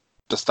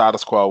 the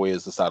status quo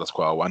is the status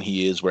quo, and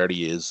he is where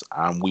he is,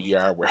 and we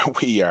are where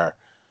we are,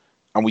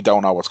 and we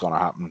don't know what's going to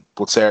happen.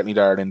 But certainly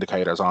there are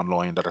indicators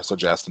online that are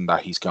suggesting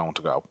that he's going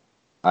to go.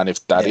 And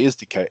if that is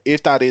the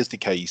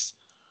case,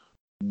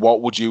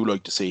 what would you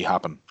like to see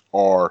happen?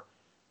 Or,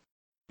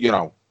 you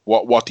know,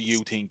 what do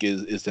you think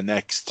is the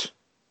next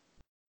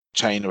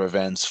chain of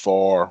events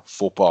for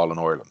football in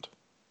Ireland?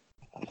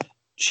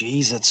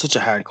 Jeez, it's such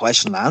a hard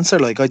question to answer.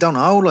 Like, I don't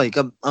know. Like,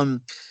 I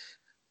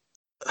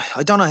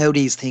don't know how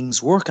these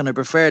things work, and I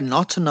prefer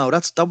not to know.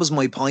 That was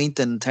my point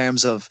in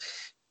terms of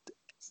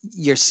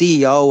your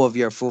CEO of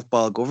your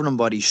football governing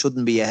body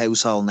shouldn't be a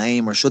household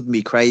name or shouldn't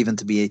be craving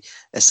to be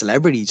a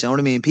celebrity. Do you know what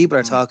I mean? People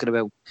are talking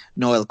about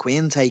Niall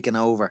Quinn taking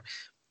over.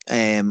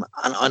 And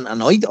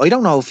I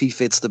don't know if he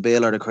fits the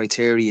bill or the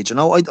criteria. You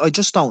know, I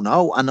just don't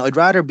know. And I'd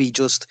rather be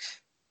just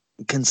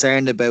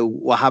concerned about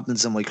what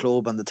happens in my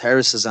club on the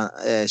terraces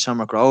at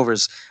Shamrock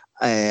Rovers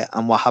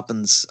and what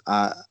happens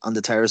on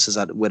the terraces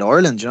with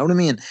Ireland. Do you know what I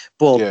mean?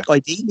 But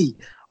ideally,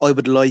 I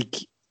would like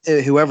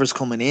whoever's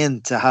coming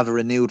in to have a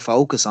renewed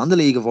focus on the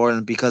League of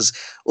Ireland, because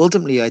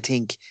ultimately I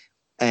think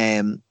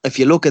if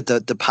you look at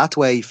the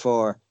pathway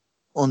for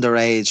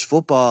underage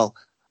football,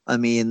 I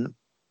mean,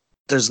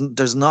 there's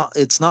not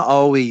it's not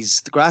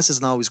always the grass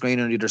isn't always green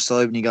on either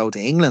side when you go to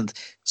England.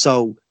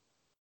 So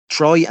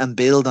try and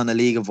build on the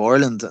League of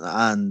Ireland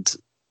and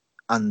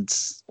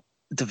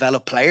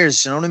develop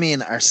players. You know what I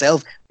mean?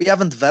 Ourselves, we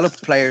haven't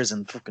developed players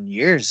in fucking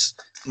years.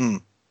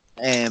 Mm.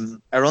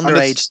 Our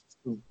underage.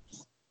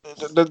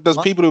 There's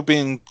people who've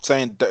been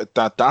saying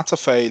that that's a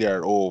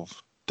failure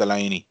of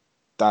Delaney,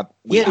 that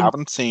we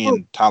haven't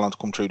seen talent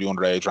come through the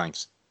underage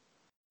ranks.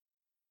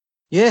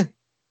 Yeah.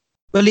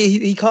 Well,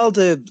 he called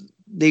the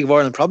League of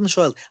Ireland problem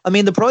child. I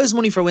mean, the prize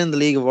money for winning the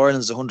League of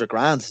Ireland is 100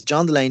 grand.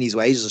 John Delaney's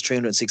wages is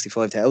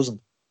 365,000.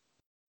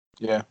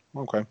 Yeah,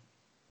 okay.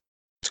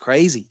 It's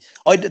crazy.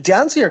 To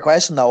answer your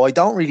question, though, I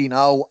don't really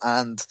know,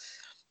 and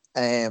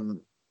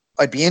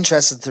I'd be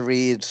interested to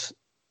read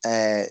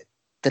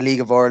the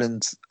League of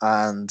Ireland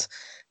and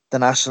the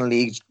National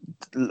League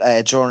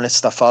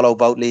journalists that follow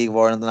both League of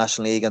Ireland and the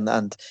National League,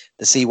 and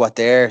to see what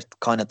their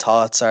kind of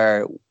thoughts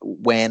are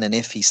when and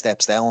if he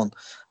steps down,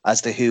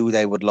 as to who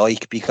they would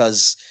like.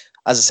 Because,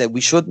 as I said,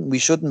 we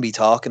shouldn't be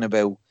talking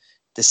about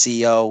the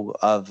CEO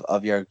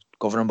of your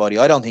governing body.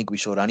 I don't think we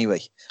should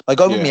anyway.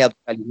 Like, I wouldn't be able to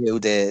tell you who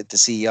the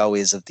CEO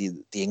is of the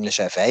English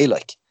FA,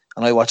 like,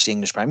 and I watch the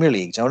English Premier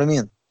League. Do you know what I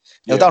mean?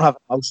 I don't have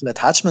an emotional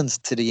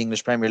attachment to the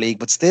English Premier League,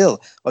 but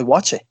still, I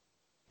watch it.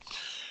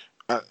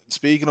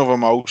 Speaking of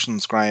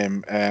emotions,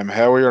 Graham,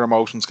 how are your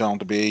emotions going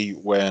to be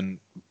when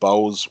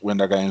Bows win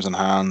their games in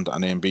hand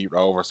and then beat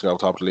Rovers to go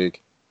top of the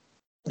league?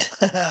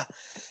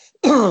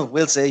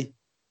 We'll see.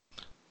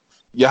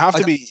 You have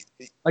to be.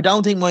 I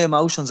don't think my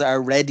emotions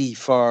are ready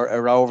for a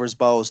Rovers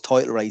Bows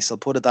title race. I'll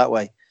put it that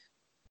way.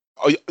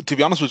 To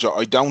be honest with you,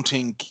 I don't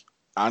think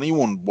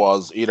anyone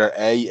was either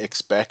A,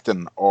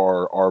 expecting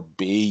or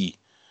B,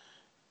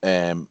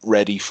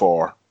 ready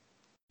for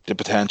the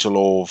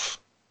potential of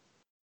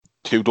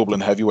two Dublin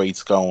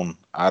heavyweights going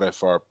at it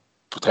for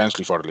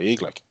potentially for the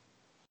league. Like,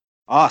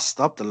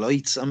 stop the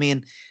lights! I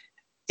mean,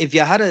 if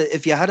you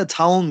had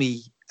told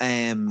me,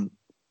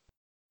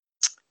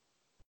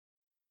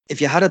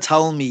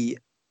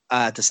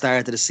 at the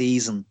start of the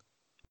season,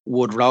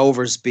 would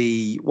Rovers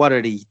be, what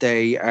are they?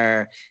 They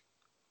are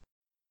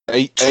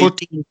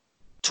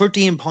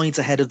 13 points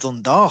ahead of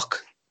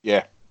Dundalk.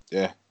 Yeah.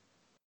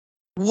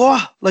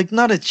 What? Like,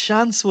 not a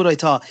chance would I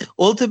thought.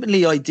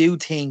 Ultimately, I do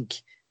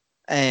think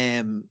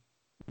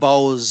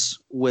Bows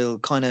will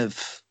kind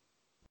of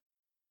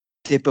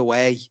dip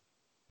away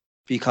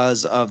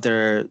because of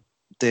the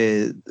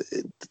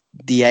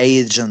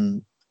age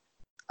and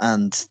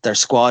their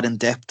squad in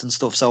depth and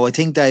stuff. So I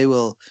think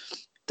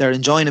they're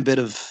enjoying a bit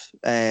of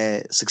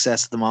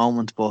success at the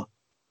moment, but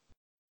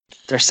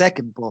they're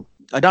second. But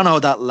I don't know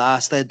that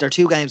last. They're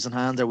 2 games in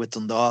hand. They're with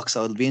Dundalk,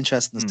 so it'll be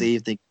interesting to see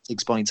if they get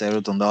 6 points out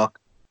of Dundalk.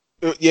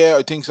 Yeah,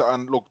 I think so.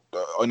 And look,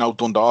 I know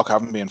Dundalk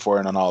haven't been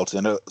firing on all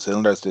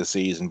cylinders this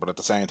season, but at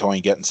the same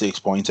time, getting 6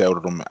 points out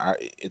of them,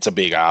 it's a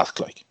big ask.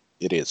 Like,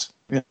 it is.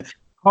 Yeah.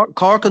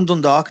 Cork and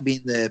Dundalk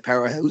being the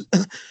powerhouse,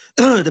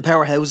 the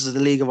powerhouses of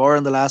the League of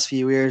Ireland the last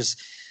few years,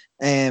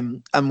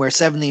 and we're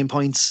 17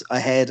 points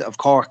ahead of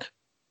Cork,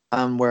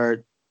 and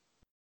we're,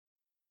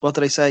 what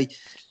did I say,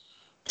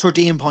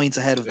 13 points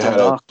ahead of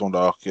Dundalk.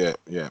 Dundalk, yeah.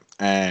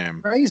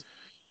 Crazy.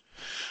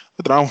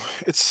 I don't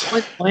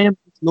know. I am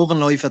loving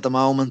life at the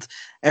moment.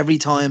 Every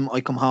time I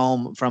come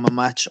home from a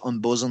match, I'm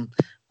buzzing,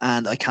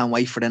 and I can't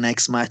wait for the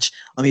next match.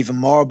 I'm even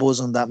more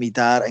buzzing that my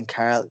dad and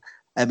Carl.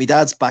 My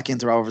dad's back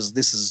into Rovers.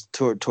 This is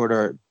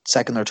their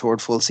second or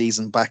third full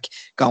season back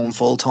going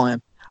full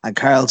time, and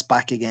Carl's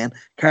back again.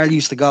 Carl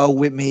used to go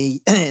with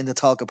me in the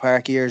Talca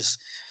Park years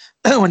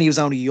when he was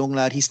only a young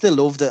lad. He still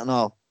loved it and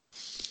all.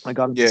 I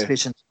got him his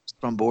fishing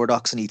from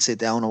Bordox, and he'd sit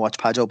down and watch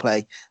Pajo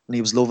play, and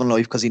he was loving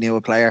life because he knew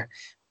a player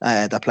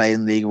that played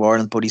in the League of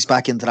Ireland. But he's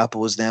back into that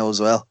buzz now as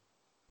well.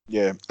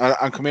 Yeah,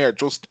 and come here,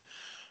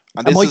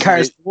 and my car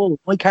is full.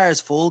 My car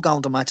is full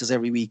going to matches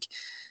every week.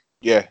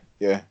 Yeah.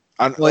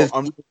 And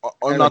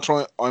I'm not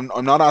trying.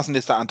 I'm not asking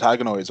this to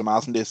antagonise. I'm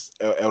asking this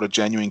out of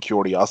genuine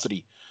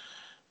curiosity.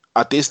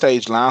 At this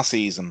stage last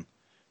season,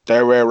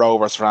 there were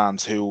Rovers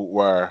fans who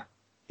were,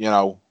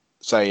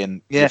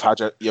 saying you've had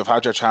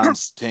your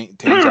chance. Things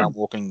aren't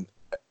working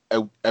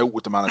out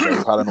with the manager.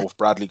 You've had enough.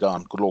 Bradley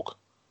gone. Good luck.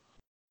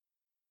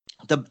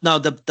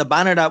 The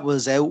banner that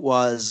was out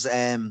was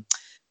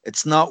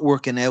it's not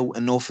working out.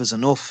 Enough is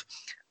enough,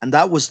 and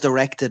that was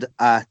directed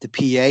at the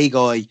PA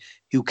guy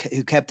who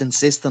kept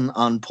insisting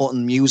on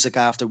putting music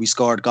after we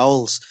scored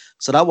goals.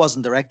 So that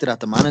wasn't directed at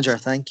the manager.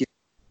 Thank you.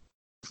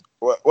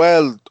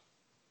 Well,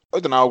 I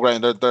don't know,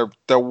 Graham.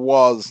 There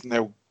was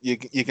now. You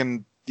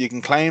can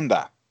claim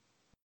that,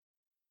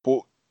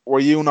 but were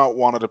you not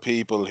one of the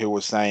people who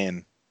was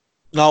saying?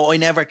 No, I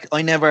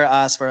never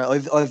asked for.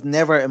 I've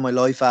never in my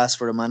life asked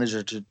for a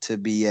manager to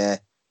be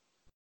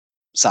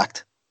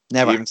sacked.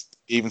 Never.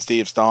 Even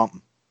Steve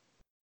Staunton.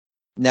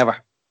 Never.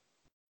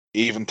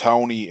 Even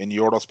Tony in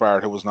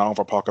Eurosport, who was known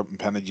for pocketing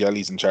penny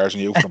jellies and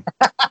charging you for them.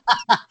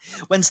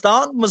 When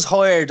Staunton was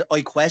hired,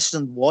 I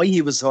questioned why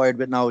he was hired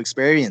with no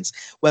experience.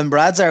 When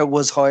Bradzer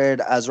was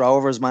hired as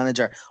Rovers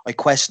manager, I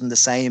questioned the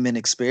same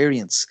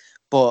inexperience.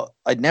 But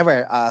I'd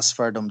never asked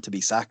for them to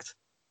be sacked.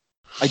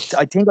 I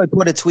think I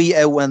put a tweet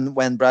out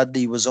when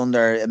Bradley was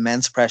under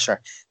immense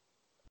pressure.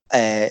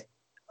 It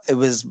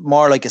was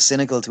more like a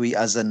cynical tweet,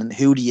 as in,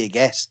 who do you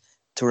get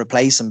to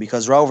replace him?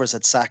 Because Rovers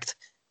had sacked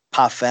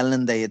Pat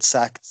Fellon, they had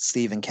sacked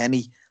Stephen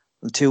Kenny,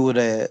 two of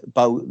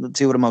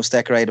the most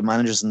decorated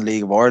managers in the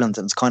League of Ireland,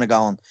 and it's kind of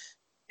going,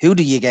 who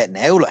do you get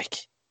now? Like,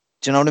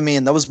 do you know what I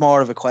mean? That was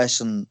more of a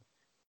question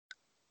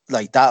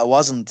like that. I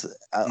wasn't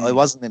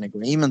in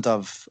agreement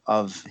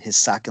of his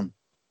sacking.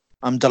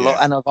 I'm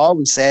delighted, and I've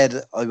always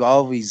said, I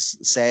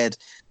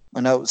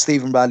know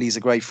Stephen Bradley is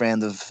a great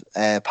friend of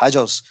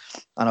Pajos,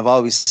 and I've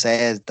always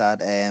said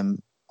that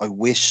I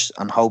wish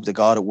and hope to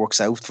God it works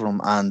out for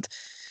him, and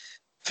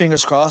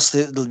fingers crossed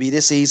it'll be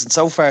this season.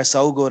 So far,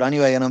 so good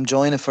anyway, and I'm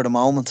enjoying it for the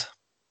moment.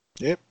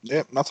 Yep,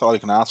 that's all you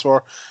can ask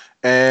for.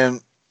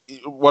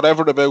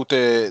 Whatever about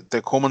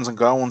the comings and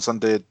goings and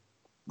the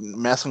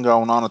messing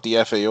going on at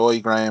the FAI,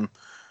 Graham,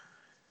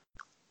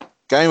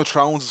 Game of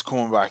Thrones is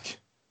coming back.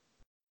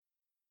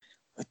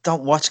 I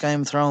don't watch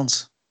Game of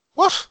Thrones.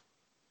 What?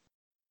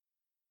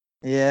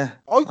 Yeah.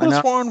 I could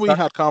have sworn we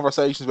had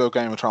conversations about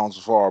Game of Thrones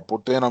before,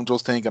 but then I'm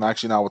just thinking,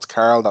 actually, now it's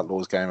Carl that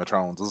loves Game of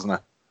Thrones, isn't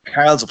it?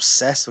 Carl's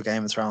obsessed with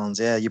Game of Thrones.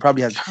 Yeah, you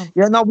probably had.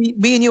 Yeah, no,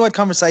 me and you had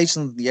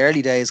conversations in the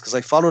early days because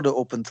I followed it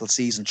up until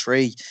season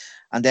 3,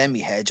 and then my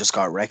head just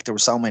got wrecked. There were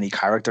so many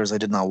characters, I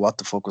didn't know what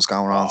the fuck was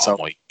going on. Oh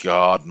my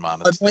god,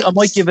 man! I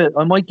might give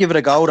it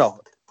a go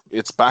though.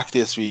 It's back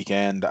this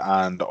weekend,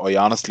 and I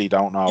honestly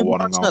don't know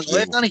what I'm going to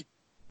do. Danny?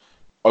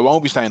 I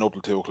won't be staying up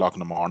till 2 o'clock in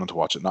the morning to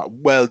watch it. Now,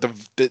 well,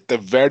 the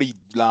very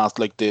last,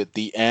 like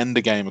the end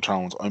of Game of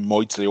Thrones, I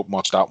might stay up and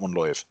watch that one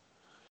live.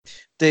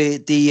 The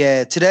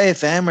Today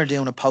FM are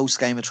doing a post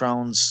Game of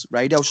Thrones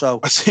radio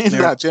show. I've seen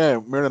that, yeah.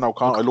 Miriam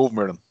O'Connell. I love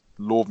Miriam.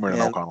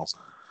 O'Connell.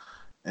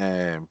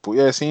 But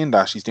yeah, seeing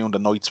that she's doing the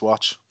Night's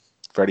Watch.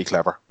 Very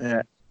clever.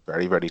 Yeah.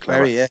 Very, very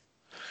clever. Very, yeah.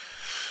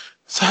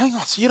 So hang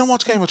on. So you don't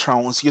watch Game of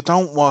Thrones. You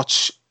don't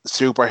watch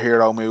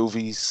superhero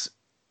movies.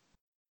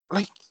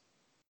 Like,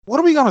 what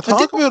are we going to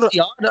talk about?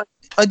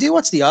 I do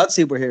watch the odd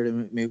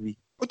superhero movie.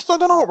 I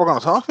don't know what we're going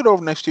to talk about over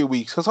the next few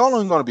weeks, because all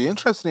I'm going to be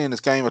interested in is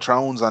Game of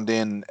Thrones and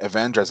then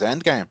Avengers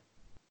Endgame.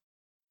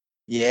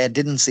 Yeah,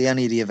 didn't see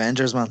any of the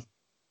Avengers, man.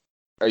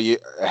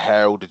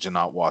 How did you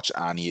not watch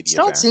any of the Avengers?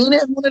 Not seen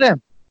it in one of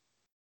them.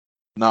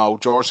 No,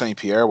 George St.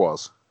 Pierre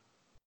was.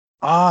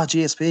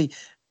 GSP.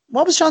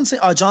 What was John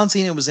Cena? John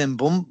Cena was in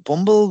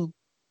Bumble.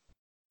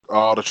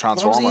 Oh, the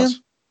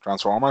Transformers.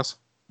 Transformers.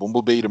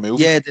 Bumblebee, the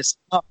movie. Yeah,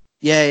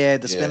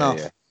 the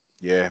spin-off.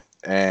 Yeah.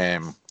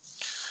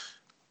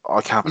 I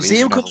can't believe you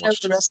see him coming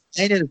out the rest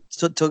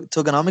of the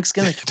Tugonomics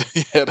gimmick.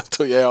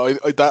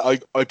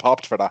 I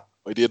popped for that.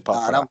 I did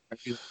pop for that.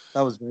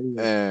 That was very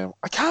good.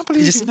 I can't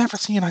believe you've never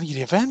seen any of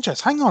the Avengers.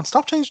 Hang on,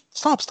 stop.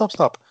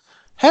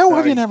 How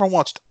have you never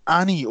watched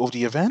any of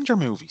the Avenger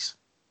movies?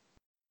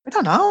 I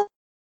don't know.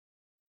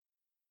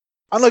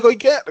 And like, I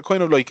get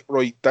kind of like,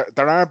 right,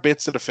 there are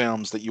bits of the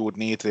films that you would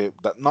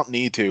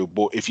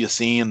but if you've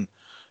seen,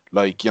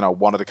 like, you know,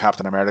 one of the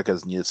Captain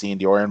Americas and you've seen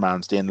the Iron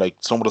Mans, then like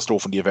some of the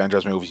stuff in the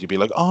Avengers movies, you'd be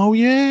like, oh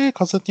yeah,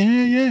 because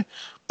yeah.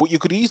 But you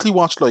could easily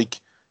watch, like,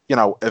 you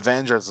know,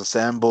 Avengers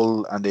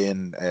Assemble and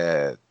then,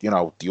 you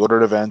know, the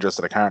other Avengers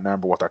that I can't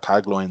remember what their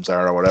taglines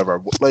are or whatever.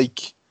 But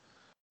like,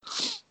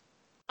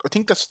 I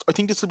think this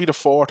will be the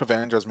 4th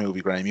Avengers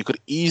movie, Graham. You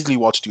could easily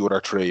watch the other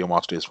 3 and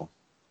watch this one.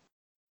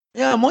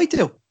 Yeah, I might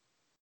do.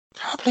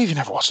 Can't believe you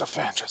never watched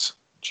Avengers.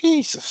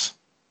 Jesus.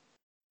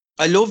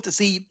 I love to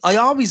see. I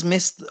always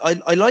missed.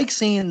 I like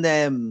seeing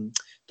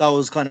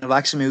those kind of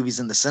action movies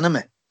in the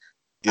cinema.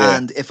 Yeah.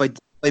 And if I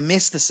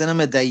miss the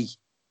cinema day,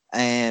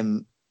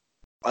 I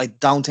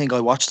don't think I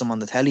watch them on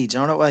the telly. Do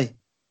you know that way?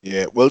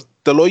 Yeah. Well,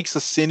 the likes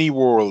of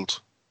Cineworld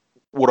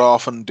would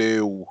often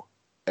do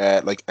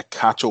like a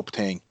catch-up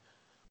thing,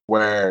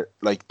 where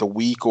like the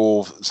week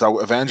of,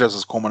 so Avengers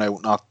is coming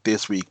out not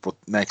this week but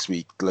next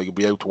week. Like, it'll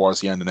be out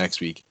towards the end of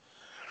next week.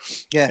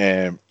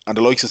 Yeah. And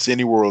the likes of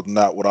Cineworld and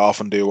that would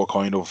often do a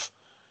kind of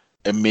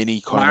a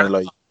mini kind of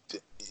like,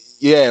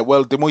 yeah,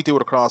 well, they might do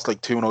it across like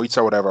 2 nights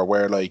or whatever,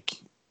 where like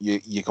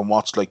you can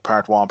watch like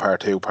part 1,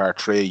 part 2, part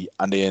 3,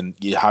 and then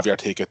you have your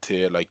ticket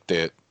to like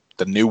the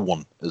new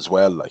one as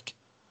well, like,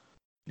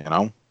 you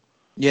know.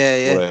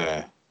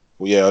 Yeah.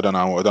 Well, yeah, I don't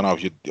know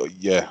if you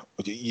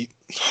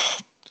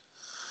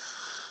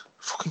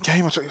fucking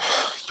Game of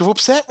Thrones, you've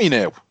upset me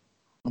now.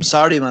 I'm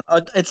sorry, man.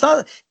 It's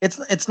not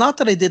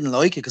that I didn't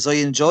like it, because I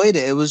enjoyed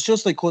it. It was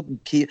just I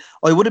couldn't keep.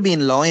 I would have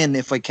been lying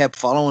if I kept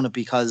following it,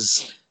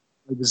 because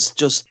I was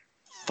just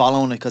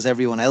following it because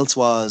everyone else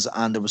was,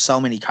 and there were so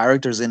many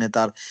characters in it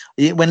that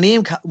when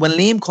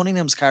Liam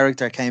Cunningham's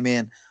character came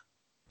in,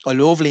 I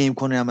love Liam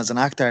Cunningham as an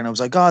actor, and I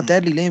was like, God,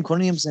 deadly, Liam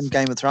Cunningham's in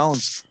Game of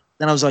Thrones.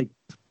 Then I was like,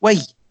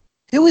 wait,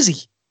 who is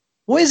he?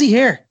 Why is he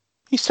here?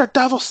 He's Sir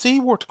Davos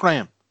Seaworth,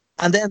 Graham.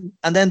 And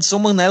then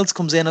someone else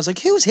comes in. I was like,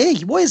 who's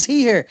he? Why is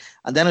he here?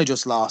 And then I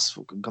just lost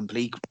fucking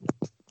complete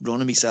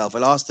running myself. I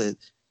lost it.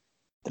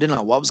 I didn't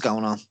know what was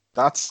going on.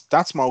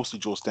 That's mostly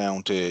just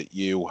down to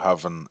you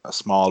having a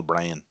small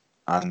brain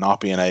and not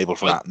being able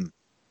for that.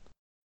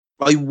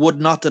 I would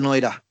not deny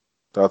that.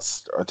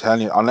 That's, I'm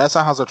telling you, unless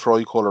it has a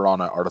tricolour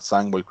on it or it's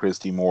sang by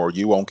Christy Moore,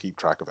 you won't keep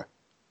track of it.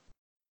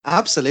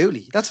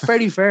 Absolutely, that's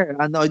very fair,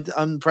 and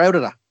I'm proud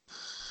of that.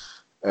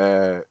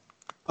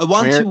 I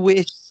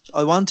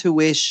want to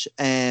wish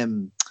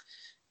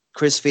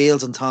Chris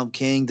Fields and Tom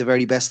King the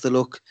very best of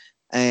luck.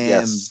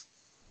 Yes.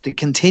 The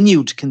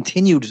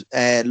continued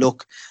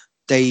look.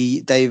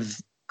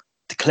 They've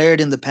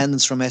declared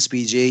independence from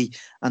SBG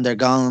and they're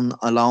gone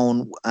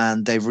alone,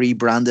 and they've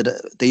rebranded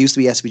it. They used to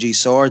be SBG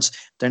Swords.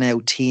 They're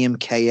now Team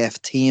KF,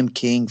 Team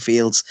King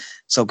Fields.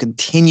 So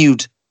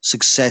continued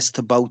success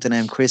to both of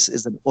them. Chris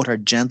is an utter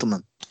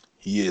gentleman.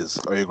 He is.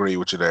 I agree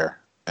with you there.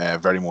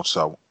 Very much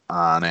so.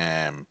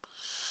 And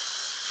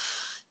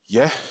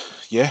yeah,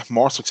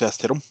 more success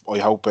to them. I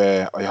hope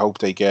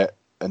they get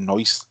a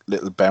nice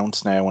little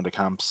bounce now in the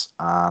camps,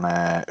 and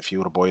a few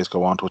of the boys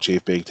go on to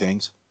achieve big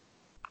things.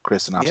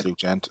 Chris, an absolute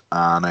gent,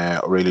 and I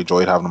really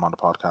enjoyed having him on the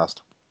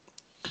podcast.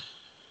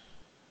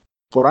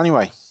 But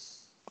anyway,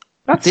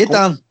 that's it,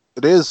 Dan.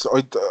 It is.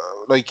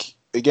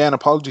 Again,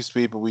 apologies to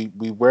people.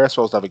 We were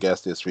supposed to have a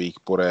guest this week,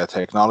 but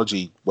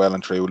technology well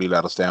and truly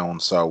let us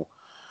down. So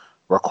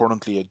we're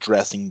currently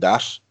addressing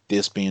that.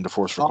 This being the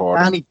first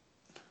recording.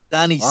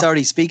 Danny,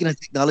 sorry. Speaking of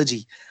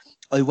technology,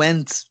 I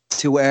went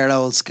to our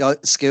old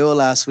school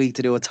last week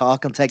to do a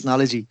talk on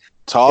technology.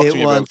 Talk to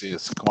me about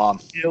this. Come on.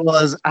 It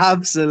was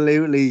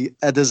absolutely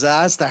a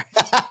disaster.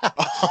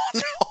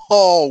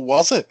 Oh,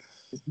 was it?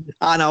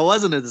 Oh, no, it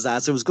wasn't a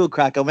disaster. It was good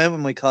crack. I went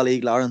with my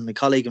colleague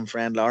and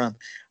friend Lauren,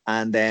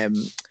 and I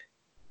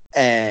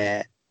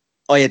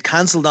had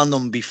cancelled on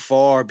them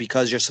before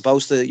because you're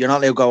not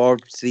allowed to go over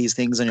to these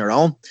things on your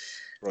own.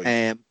 Right.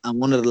 And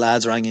one of the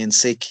lads rang in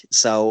sick,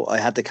 so I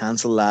had to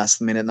cancel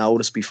last minute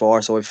notice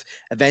before. So I've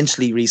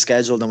eventually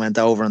rescheduled and went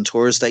over on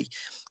Thursday,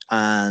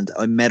 and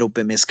I met up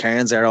with Miss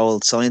Cairns, our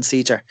old science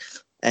teacher.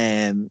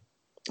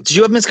 Did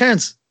you have Miss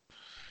Cairns?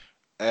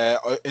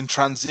 In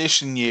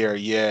transition year,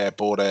 yeah,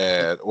 but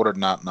other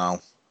than that,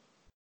 no.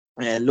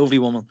 Lovely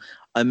woman.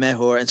 I met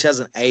her, and she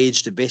hasn't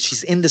aged a bit.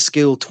 She's in the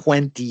school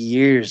 20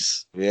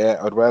 years. Yeah,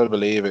 I'd well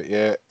believe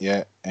it.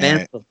 Yeah.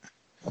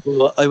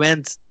 I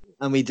went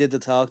and we did the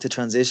talk to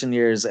transition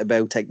years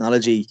about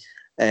technology,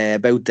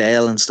 about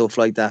Dell and stuff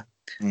like that.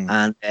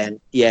 And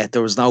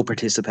there was no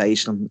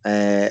participation.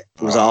 It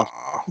was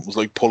awful. It was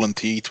like pulling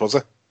teeth, was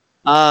it?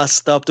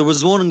 Stop. There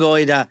was one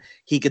guy that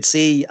he could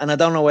see, and I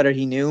don't know whether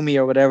he knew me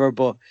or whatever,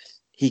 but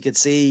he could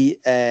see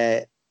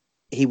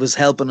he was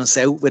helping us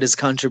out with his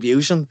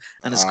contribution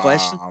and his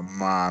question. Oh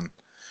man.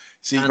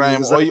 See, and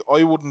Graham,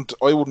 I wouldn't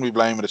be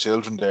blaming the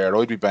children there.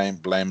 I'd be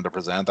blaming the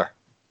presenter.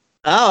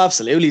 Oh,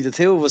 absolutely. The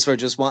two of us were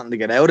just wanting to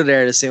get out of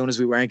there as soon as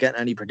we weren't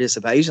getting any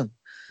participation.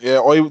 Yeah,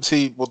 I would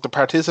see. But the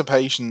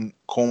participation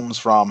comes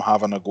from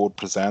having a good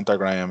presenter,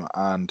 Graham,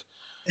 and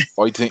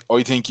I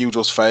think you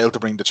just failed to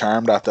bring the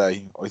charm that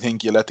day. I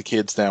think you let the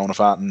kids down a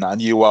fatten,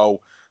 and you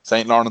owe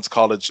St. Lawrence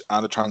College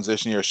and the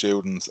transition year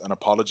students an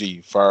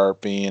apology for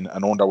being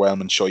an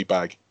underwhelming shite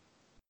bag.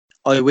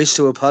 I wish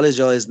to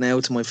apologise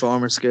now to my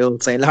former school,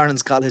 St.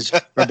 Lawrence College,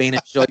 for being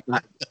a shite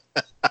bag.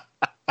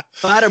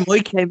 Father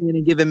Mike came in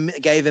and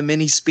gave a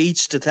mini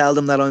speech to tell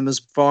them that I'm his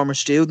former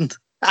student.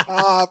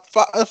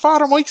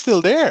 Father Mike's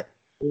still there.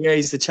 Yeah,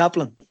 he's the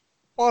chaplain.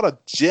 What a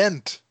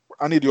gent.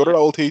 Any of the other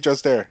old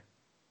teachers there?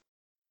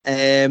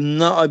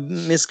 No,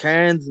 Miss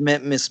Cairns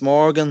met Miss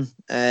Morgan.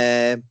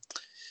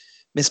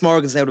 Miss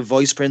Morgan's now the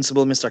vice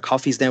principal. Mr.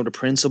 Coffey's now the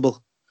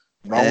principal.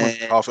 Ronan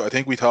Coffey. I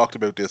think we talked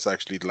about this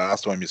actually the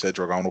last time you said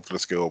you were going up to the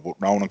school, but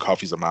Ronan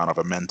Coffey's a man of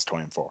immense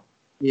time for.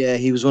 Yeah,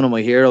 he was one of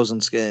my heroes in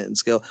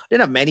school. I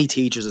didn't have many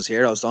teachers as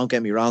heroes, don't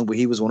get me wrong, but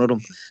he was one of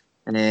them.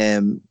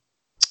 And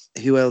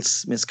who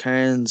else? Miss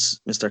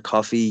Cairns, Mr.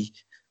 Coffey.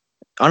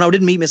 Oh no, I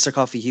didn't meet Mr.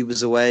 Coffey. He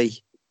was away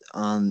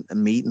on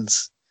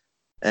meetings.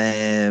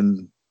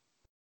 Mags,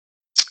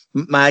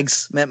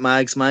 met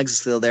Mags. Mags is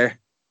still there.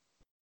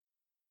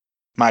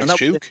 Mags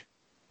Duke?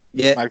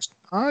 Yeah. Mags.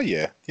 Oh,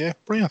 yeah,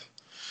 brilliant.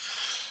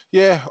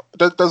 Yeah,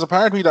 there's a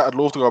part of me that I'd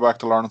love to go back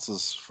to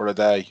Lawrence's for a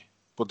day,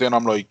 but then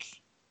I'm like,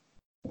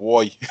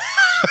 why?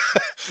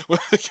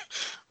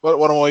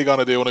 What am I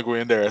gonna do when I go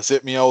in there? Sit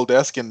at my old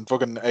desk in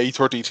fucking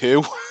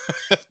A32,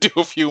 do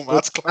a few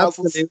maths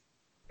classes.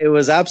 It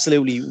was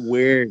absolutely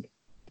weird.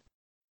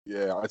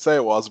 Yeah, I'd say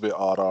it was a bit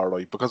odd,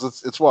 alright,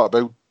 because it's what,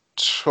 about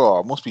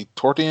it must be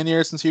 13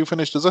 years since you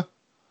finished, is it?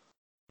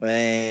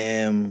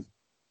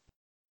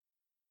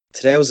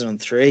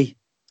 2003.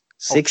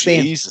 16.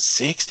 Oh, Jesus,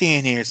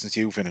 16 years since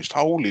you finished.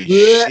 Holy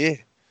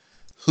shit.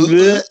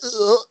 No,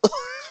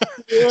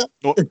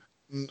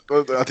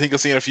 I think I've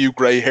seen a few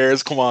grey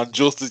hairs come on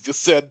just as you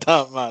said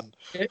that, man.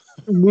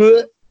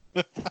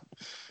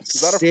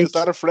 Is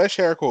that a fresh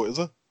haircut, is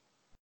it?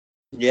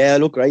 Yeah, I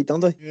look great,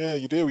 don't I? Yeah,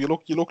 you do. You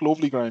look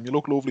lovely, Graham. You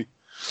look lovely.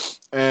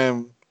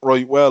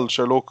 Right, well,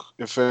 sure, look,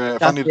 if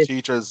any of the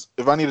teachers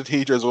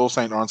of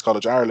St. Lawrence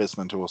College are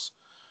listening to us,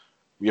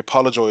 We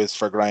apologise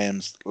for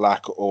Graham's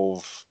lack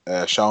of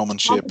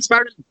showmanship.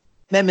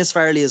 Met Miss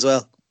Farley as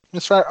well.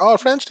 Miss Farley,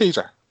 French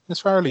teacher. Miss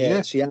Farley,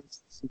 yeah. She's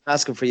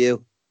asking for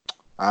you.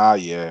 Ah,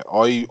 yeah.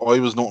 I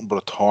was nothing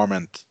but a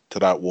torment to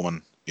that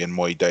woman in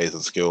my days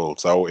at school.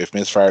 So if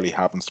Miss Farley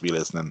happens to be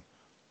listening,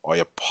 I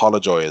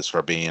apologise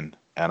for being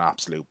an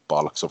absolute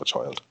bollocks of a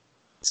child.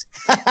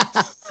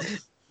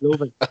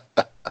 Love it.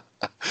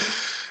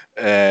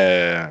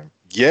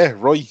 Yeah,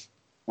 right.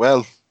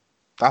 Well,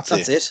 that's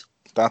it.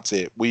 That's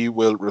it. We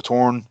will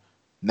return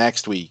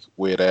next week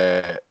with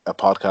a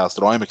podcast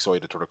that I'm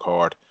excited to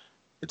record.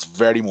 It's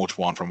very much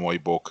one from my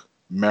book.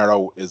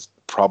 Mero is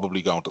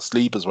probably going to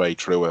sleep his way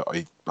through it.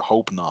 I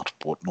hope not,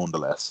 but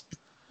nonetheless.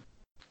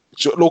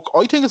 Look,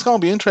 I think it's going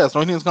to be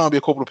interesting. I think it's going to be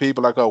a couple of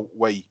people that go,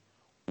 wait,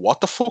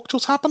 what the fuck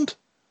just happened?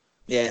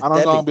 Yeah, and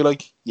I'm going to be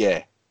like,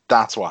 yeah,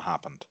 that's what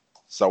happened.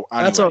 So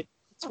anyway.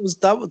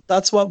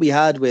 That's what we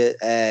had with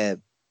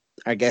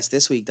our guest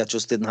this week. That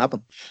just didn't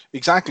happen.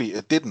 Exactly,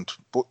 it didn't.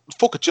 But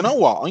fuck it, you know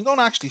what? I'm going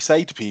to actually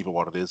say to people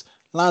what it is.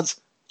 Lads,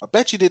 I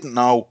bet you didn't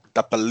know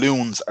that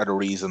balloons are the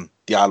reason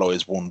the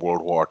Allies won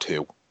World War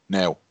II.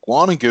 Now, go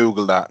on and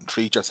Google that and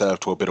treat yourself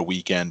to a bit of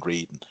weekend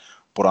reading.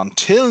 But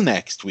until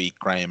next week,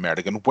 Graham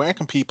Merrigan, where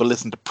can people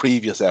listen to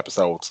previous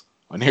episodes?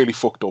 I nearly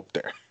fucked up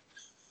there.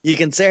 You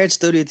can search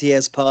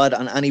WTS Pod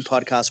on any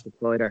podcast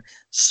provider.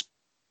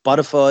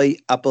 Spotify,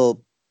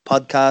 Apple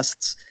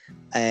Podcasts,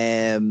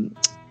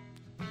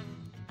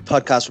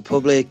 Podcast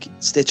Republic,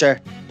 Stitcher,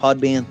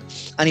 Podbean,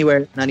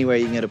 anywhere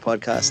you can get a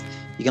podcast.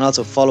 You can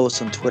also follow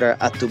us on Twitter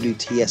at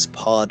WTS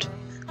Pod.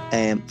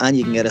 And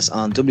you can get us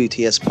on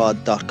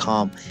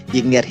WTSpod.com.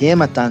 You can get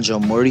him at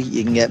Danjo Murray.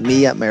 You can get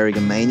me at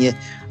Merrigan Mania.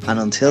 And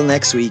until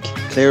next week,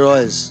 clear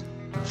eyes,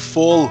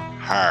 full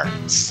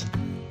hearts.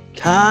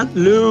 Can't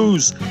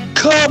lose.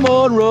 Come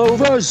on,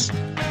 Rovers.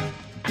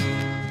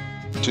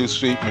 Too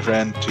sweet, my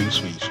friend. Too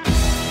sweet.